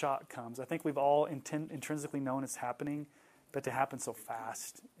where the shock comes. I think we've all intrinsically known it's happening, but to happen so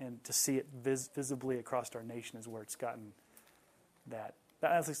fast and to see it visibly across our nation is where it's gotten that.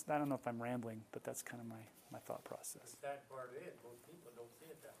 At least, I don't know if I'm rambling, but that's kind of my thought process. The sad part is most people don't see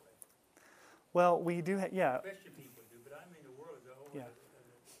it that way. Well, we do, yeah. Christian people do, but I mean the world as a whole. Yeah.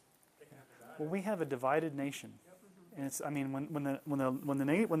 Well, we have a divided nation, and it's. I mean, when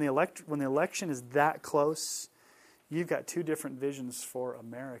the election is that close, you've got two different visions for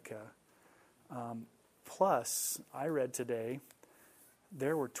America. Plus, I read today,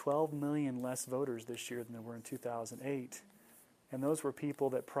 there were 12 million less voters this year than there were in 2008. And those were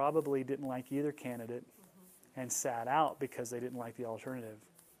people that probably didn't like either candidate and sat out because they didn't like the alternative.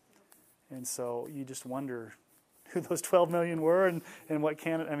 And so you just wonder who those 12 million were and what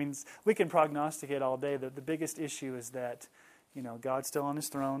candidate. I mean, we can prognosticate all day. The biggest issue is that, God's still on his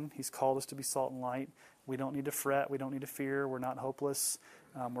throne. He's called us to be salt and light. We don't need to fret. We don't need to fear. We're not hopeless.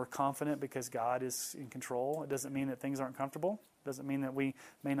 We're confident because God is in control. It doesn't mean that things aren't comfortable. It doesn't mean that we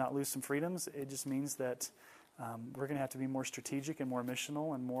may not lose some freedoms. It just means that we're going to have to be more strategic and more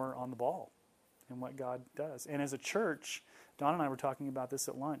missional and more on the ball in what God does. And as a church, Don and I were talking about this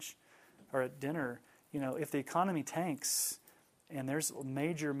at lunch or at dinner. If the economy tanks and there's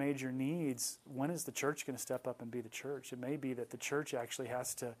major, major needs, when is the church going to step up and be the church? It may be that the church actually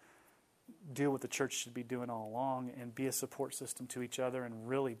has to do what the church should be doing all along and be a support system to each other and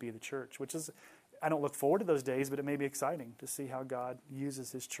really be the church, which is, I don't look forward to those days, but it may be exciting to see how God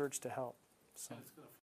uses his church to help. So.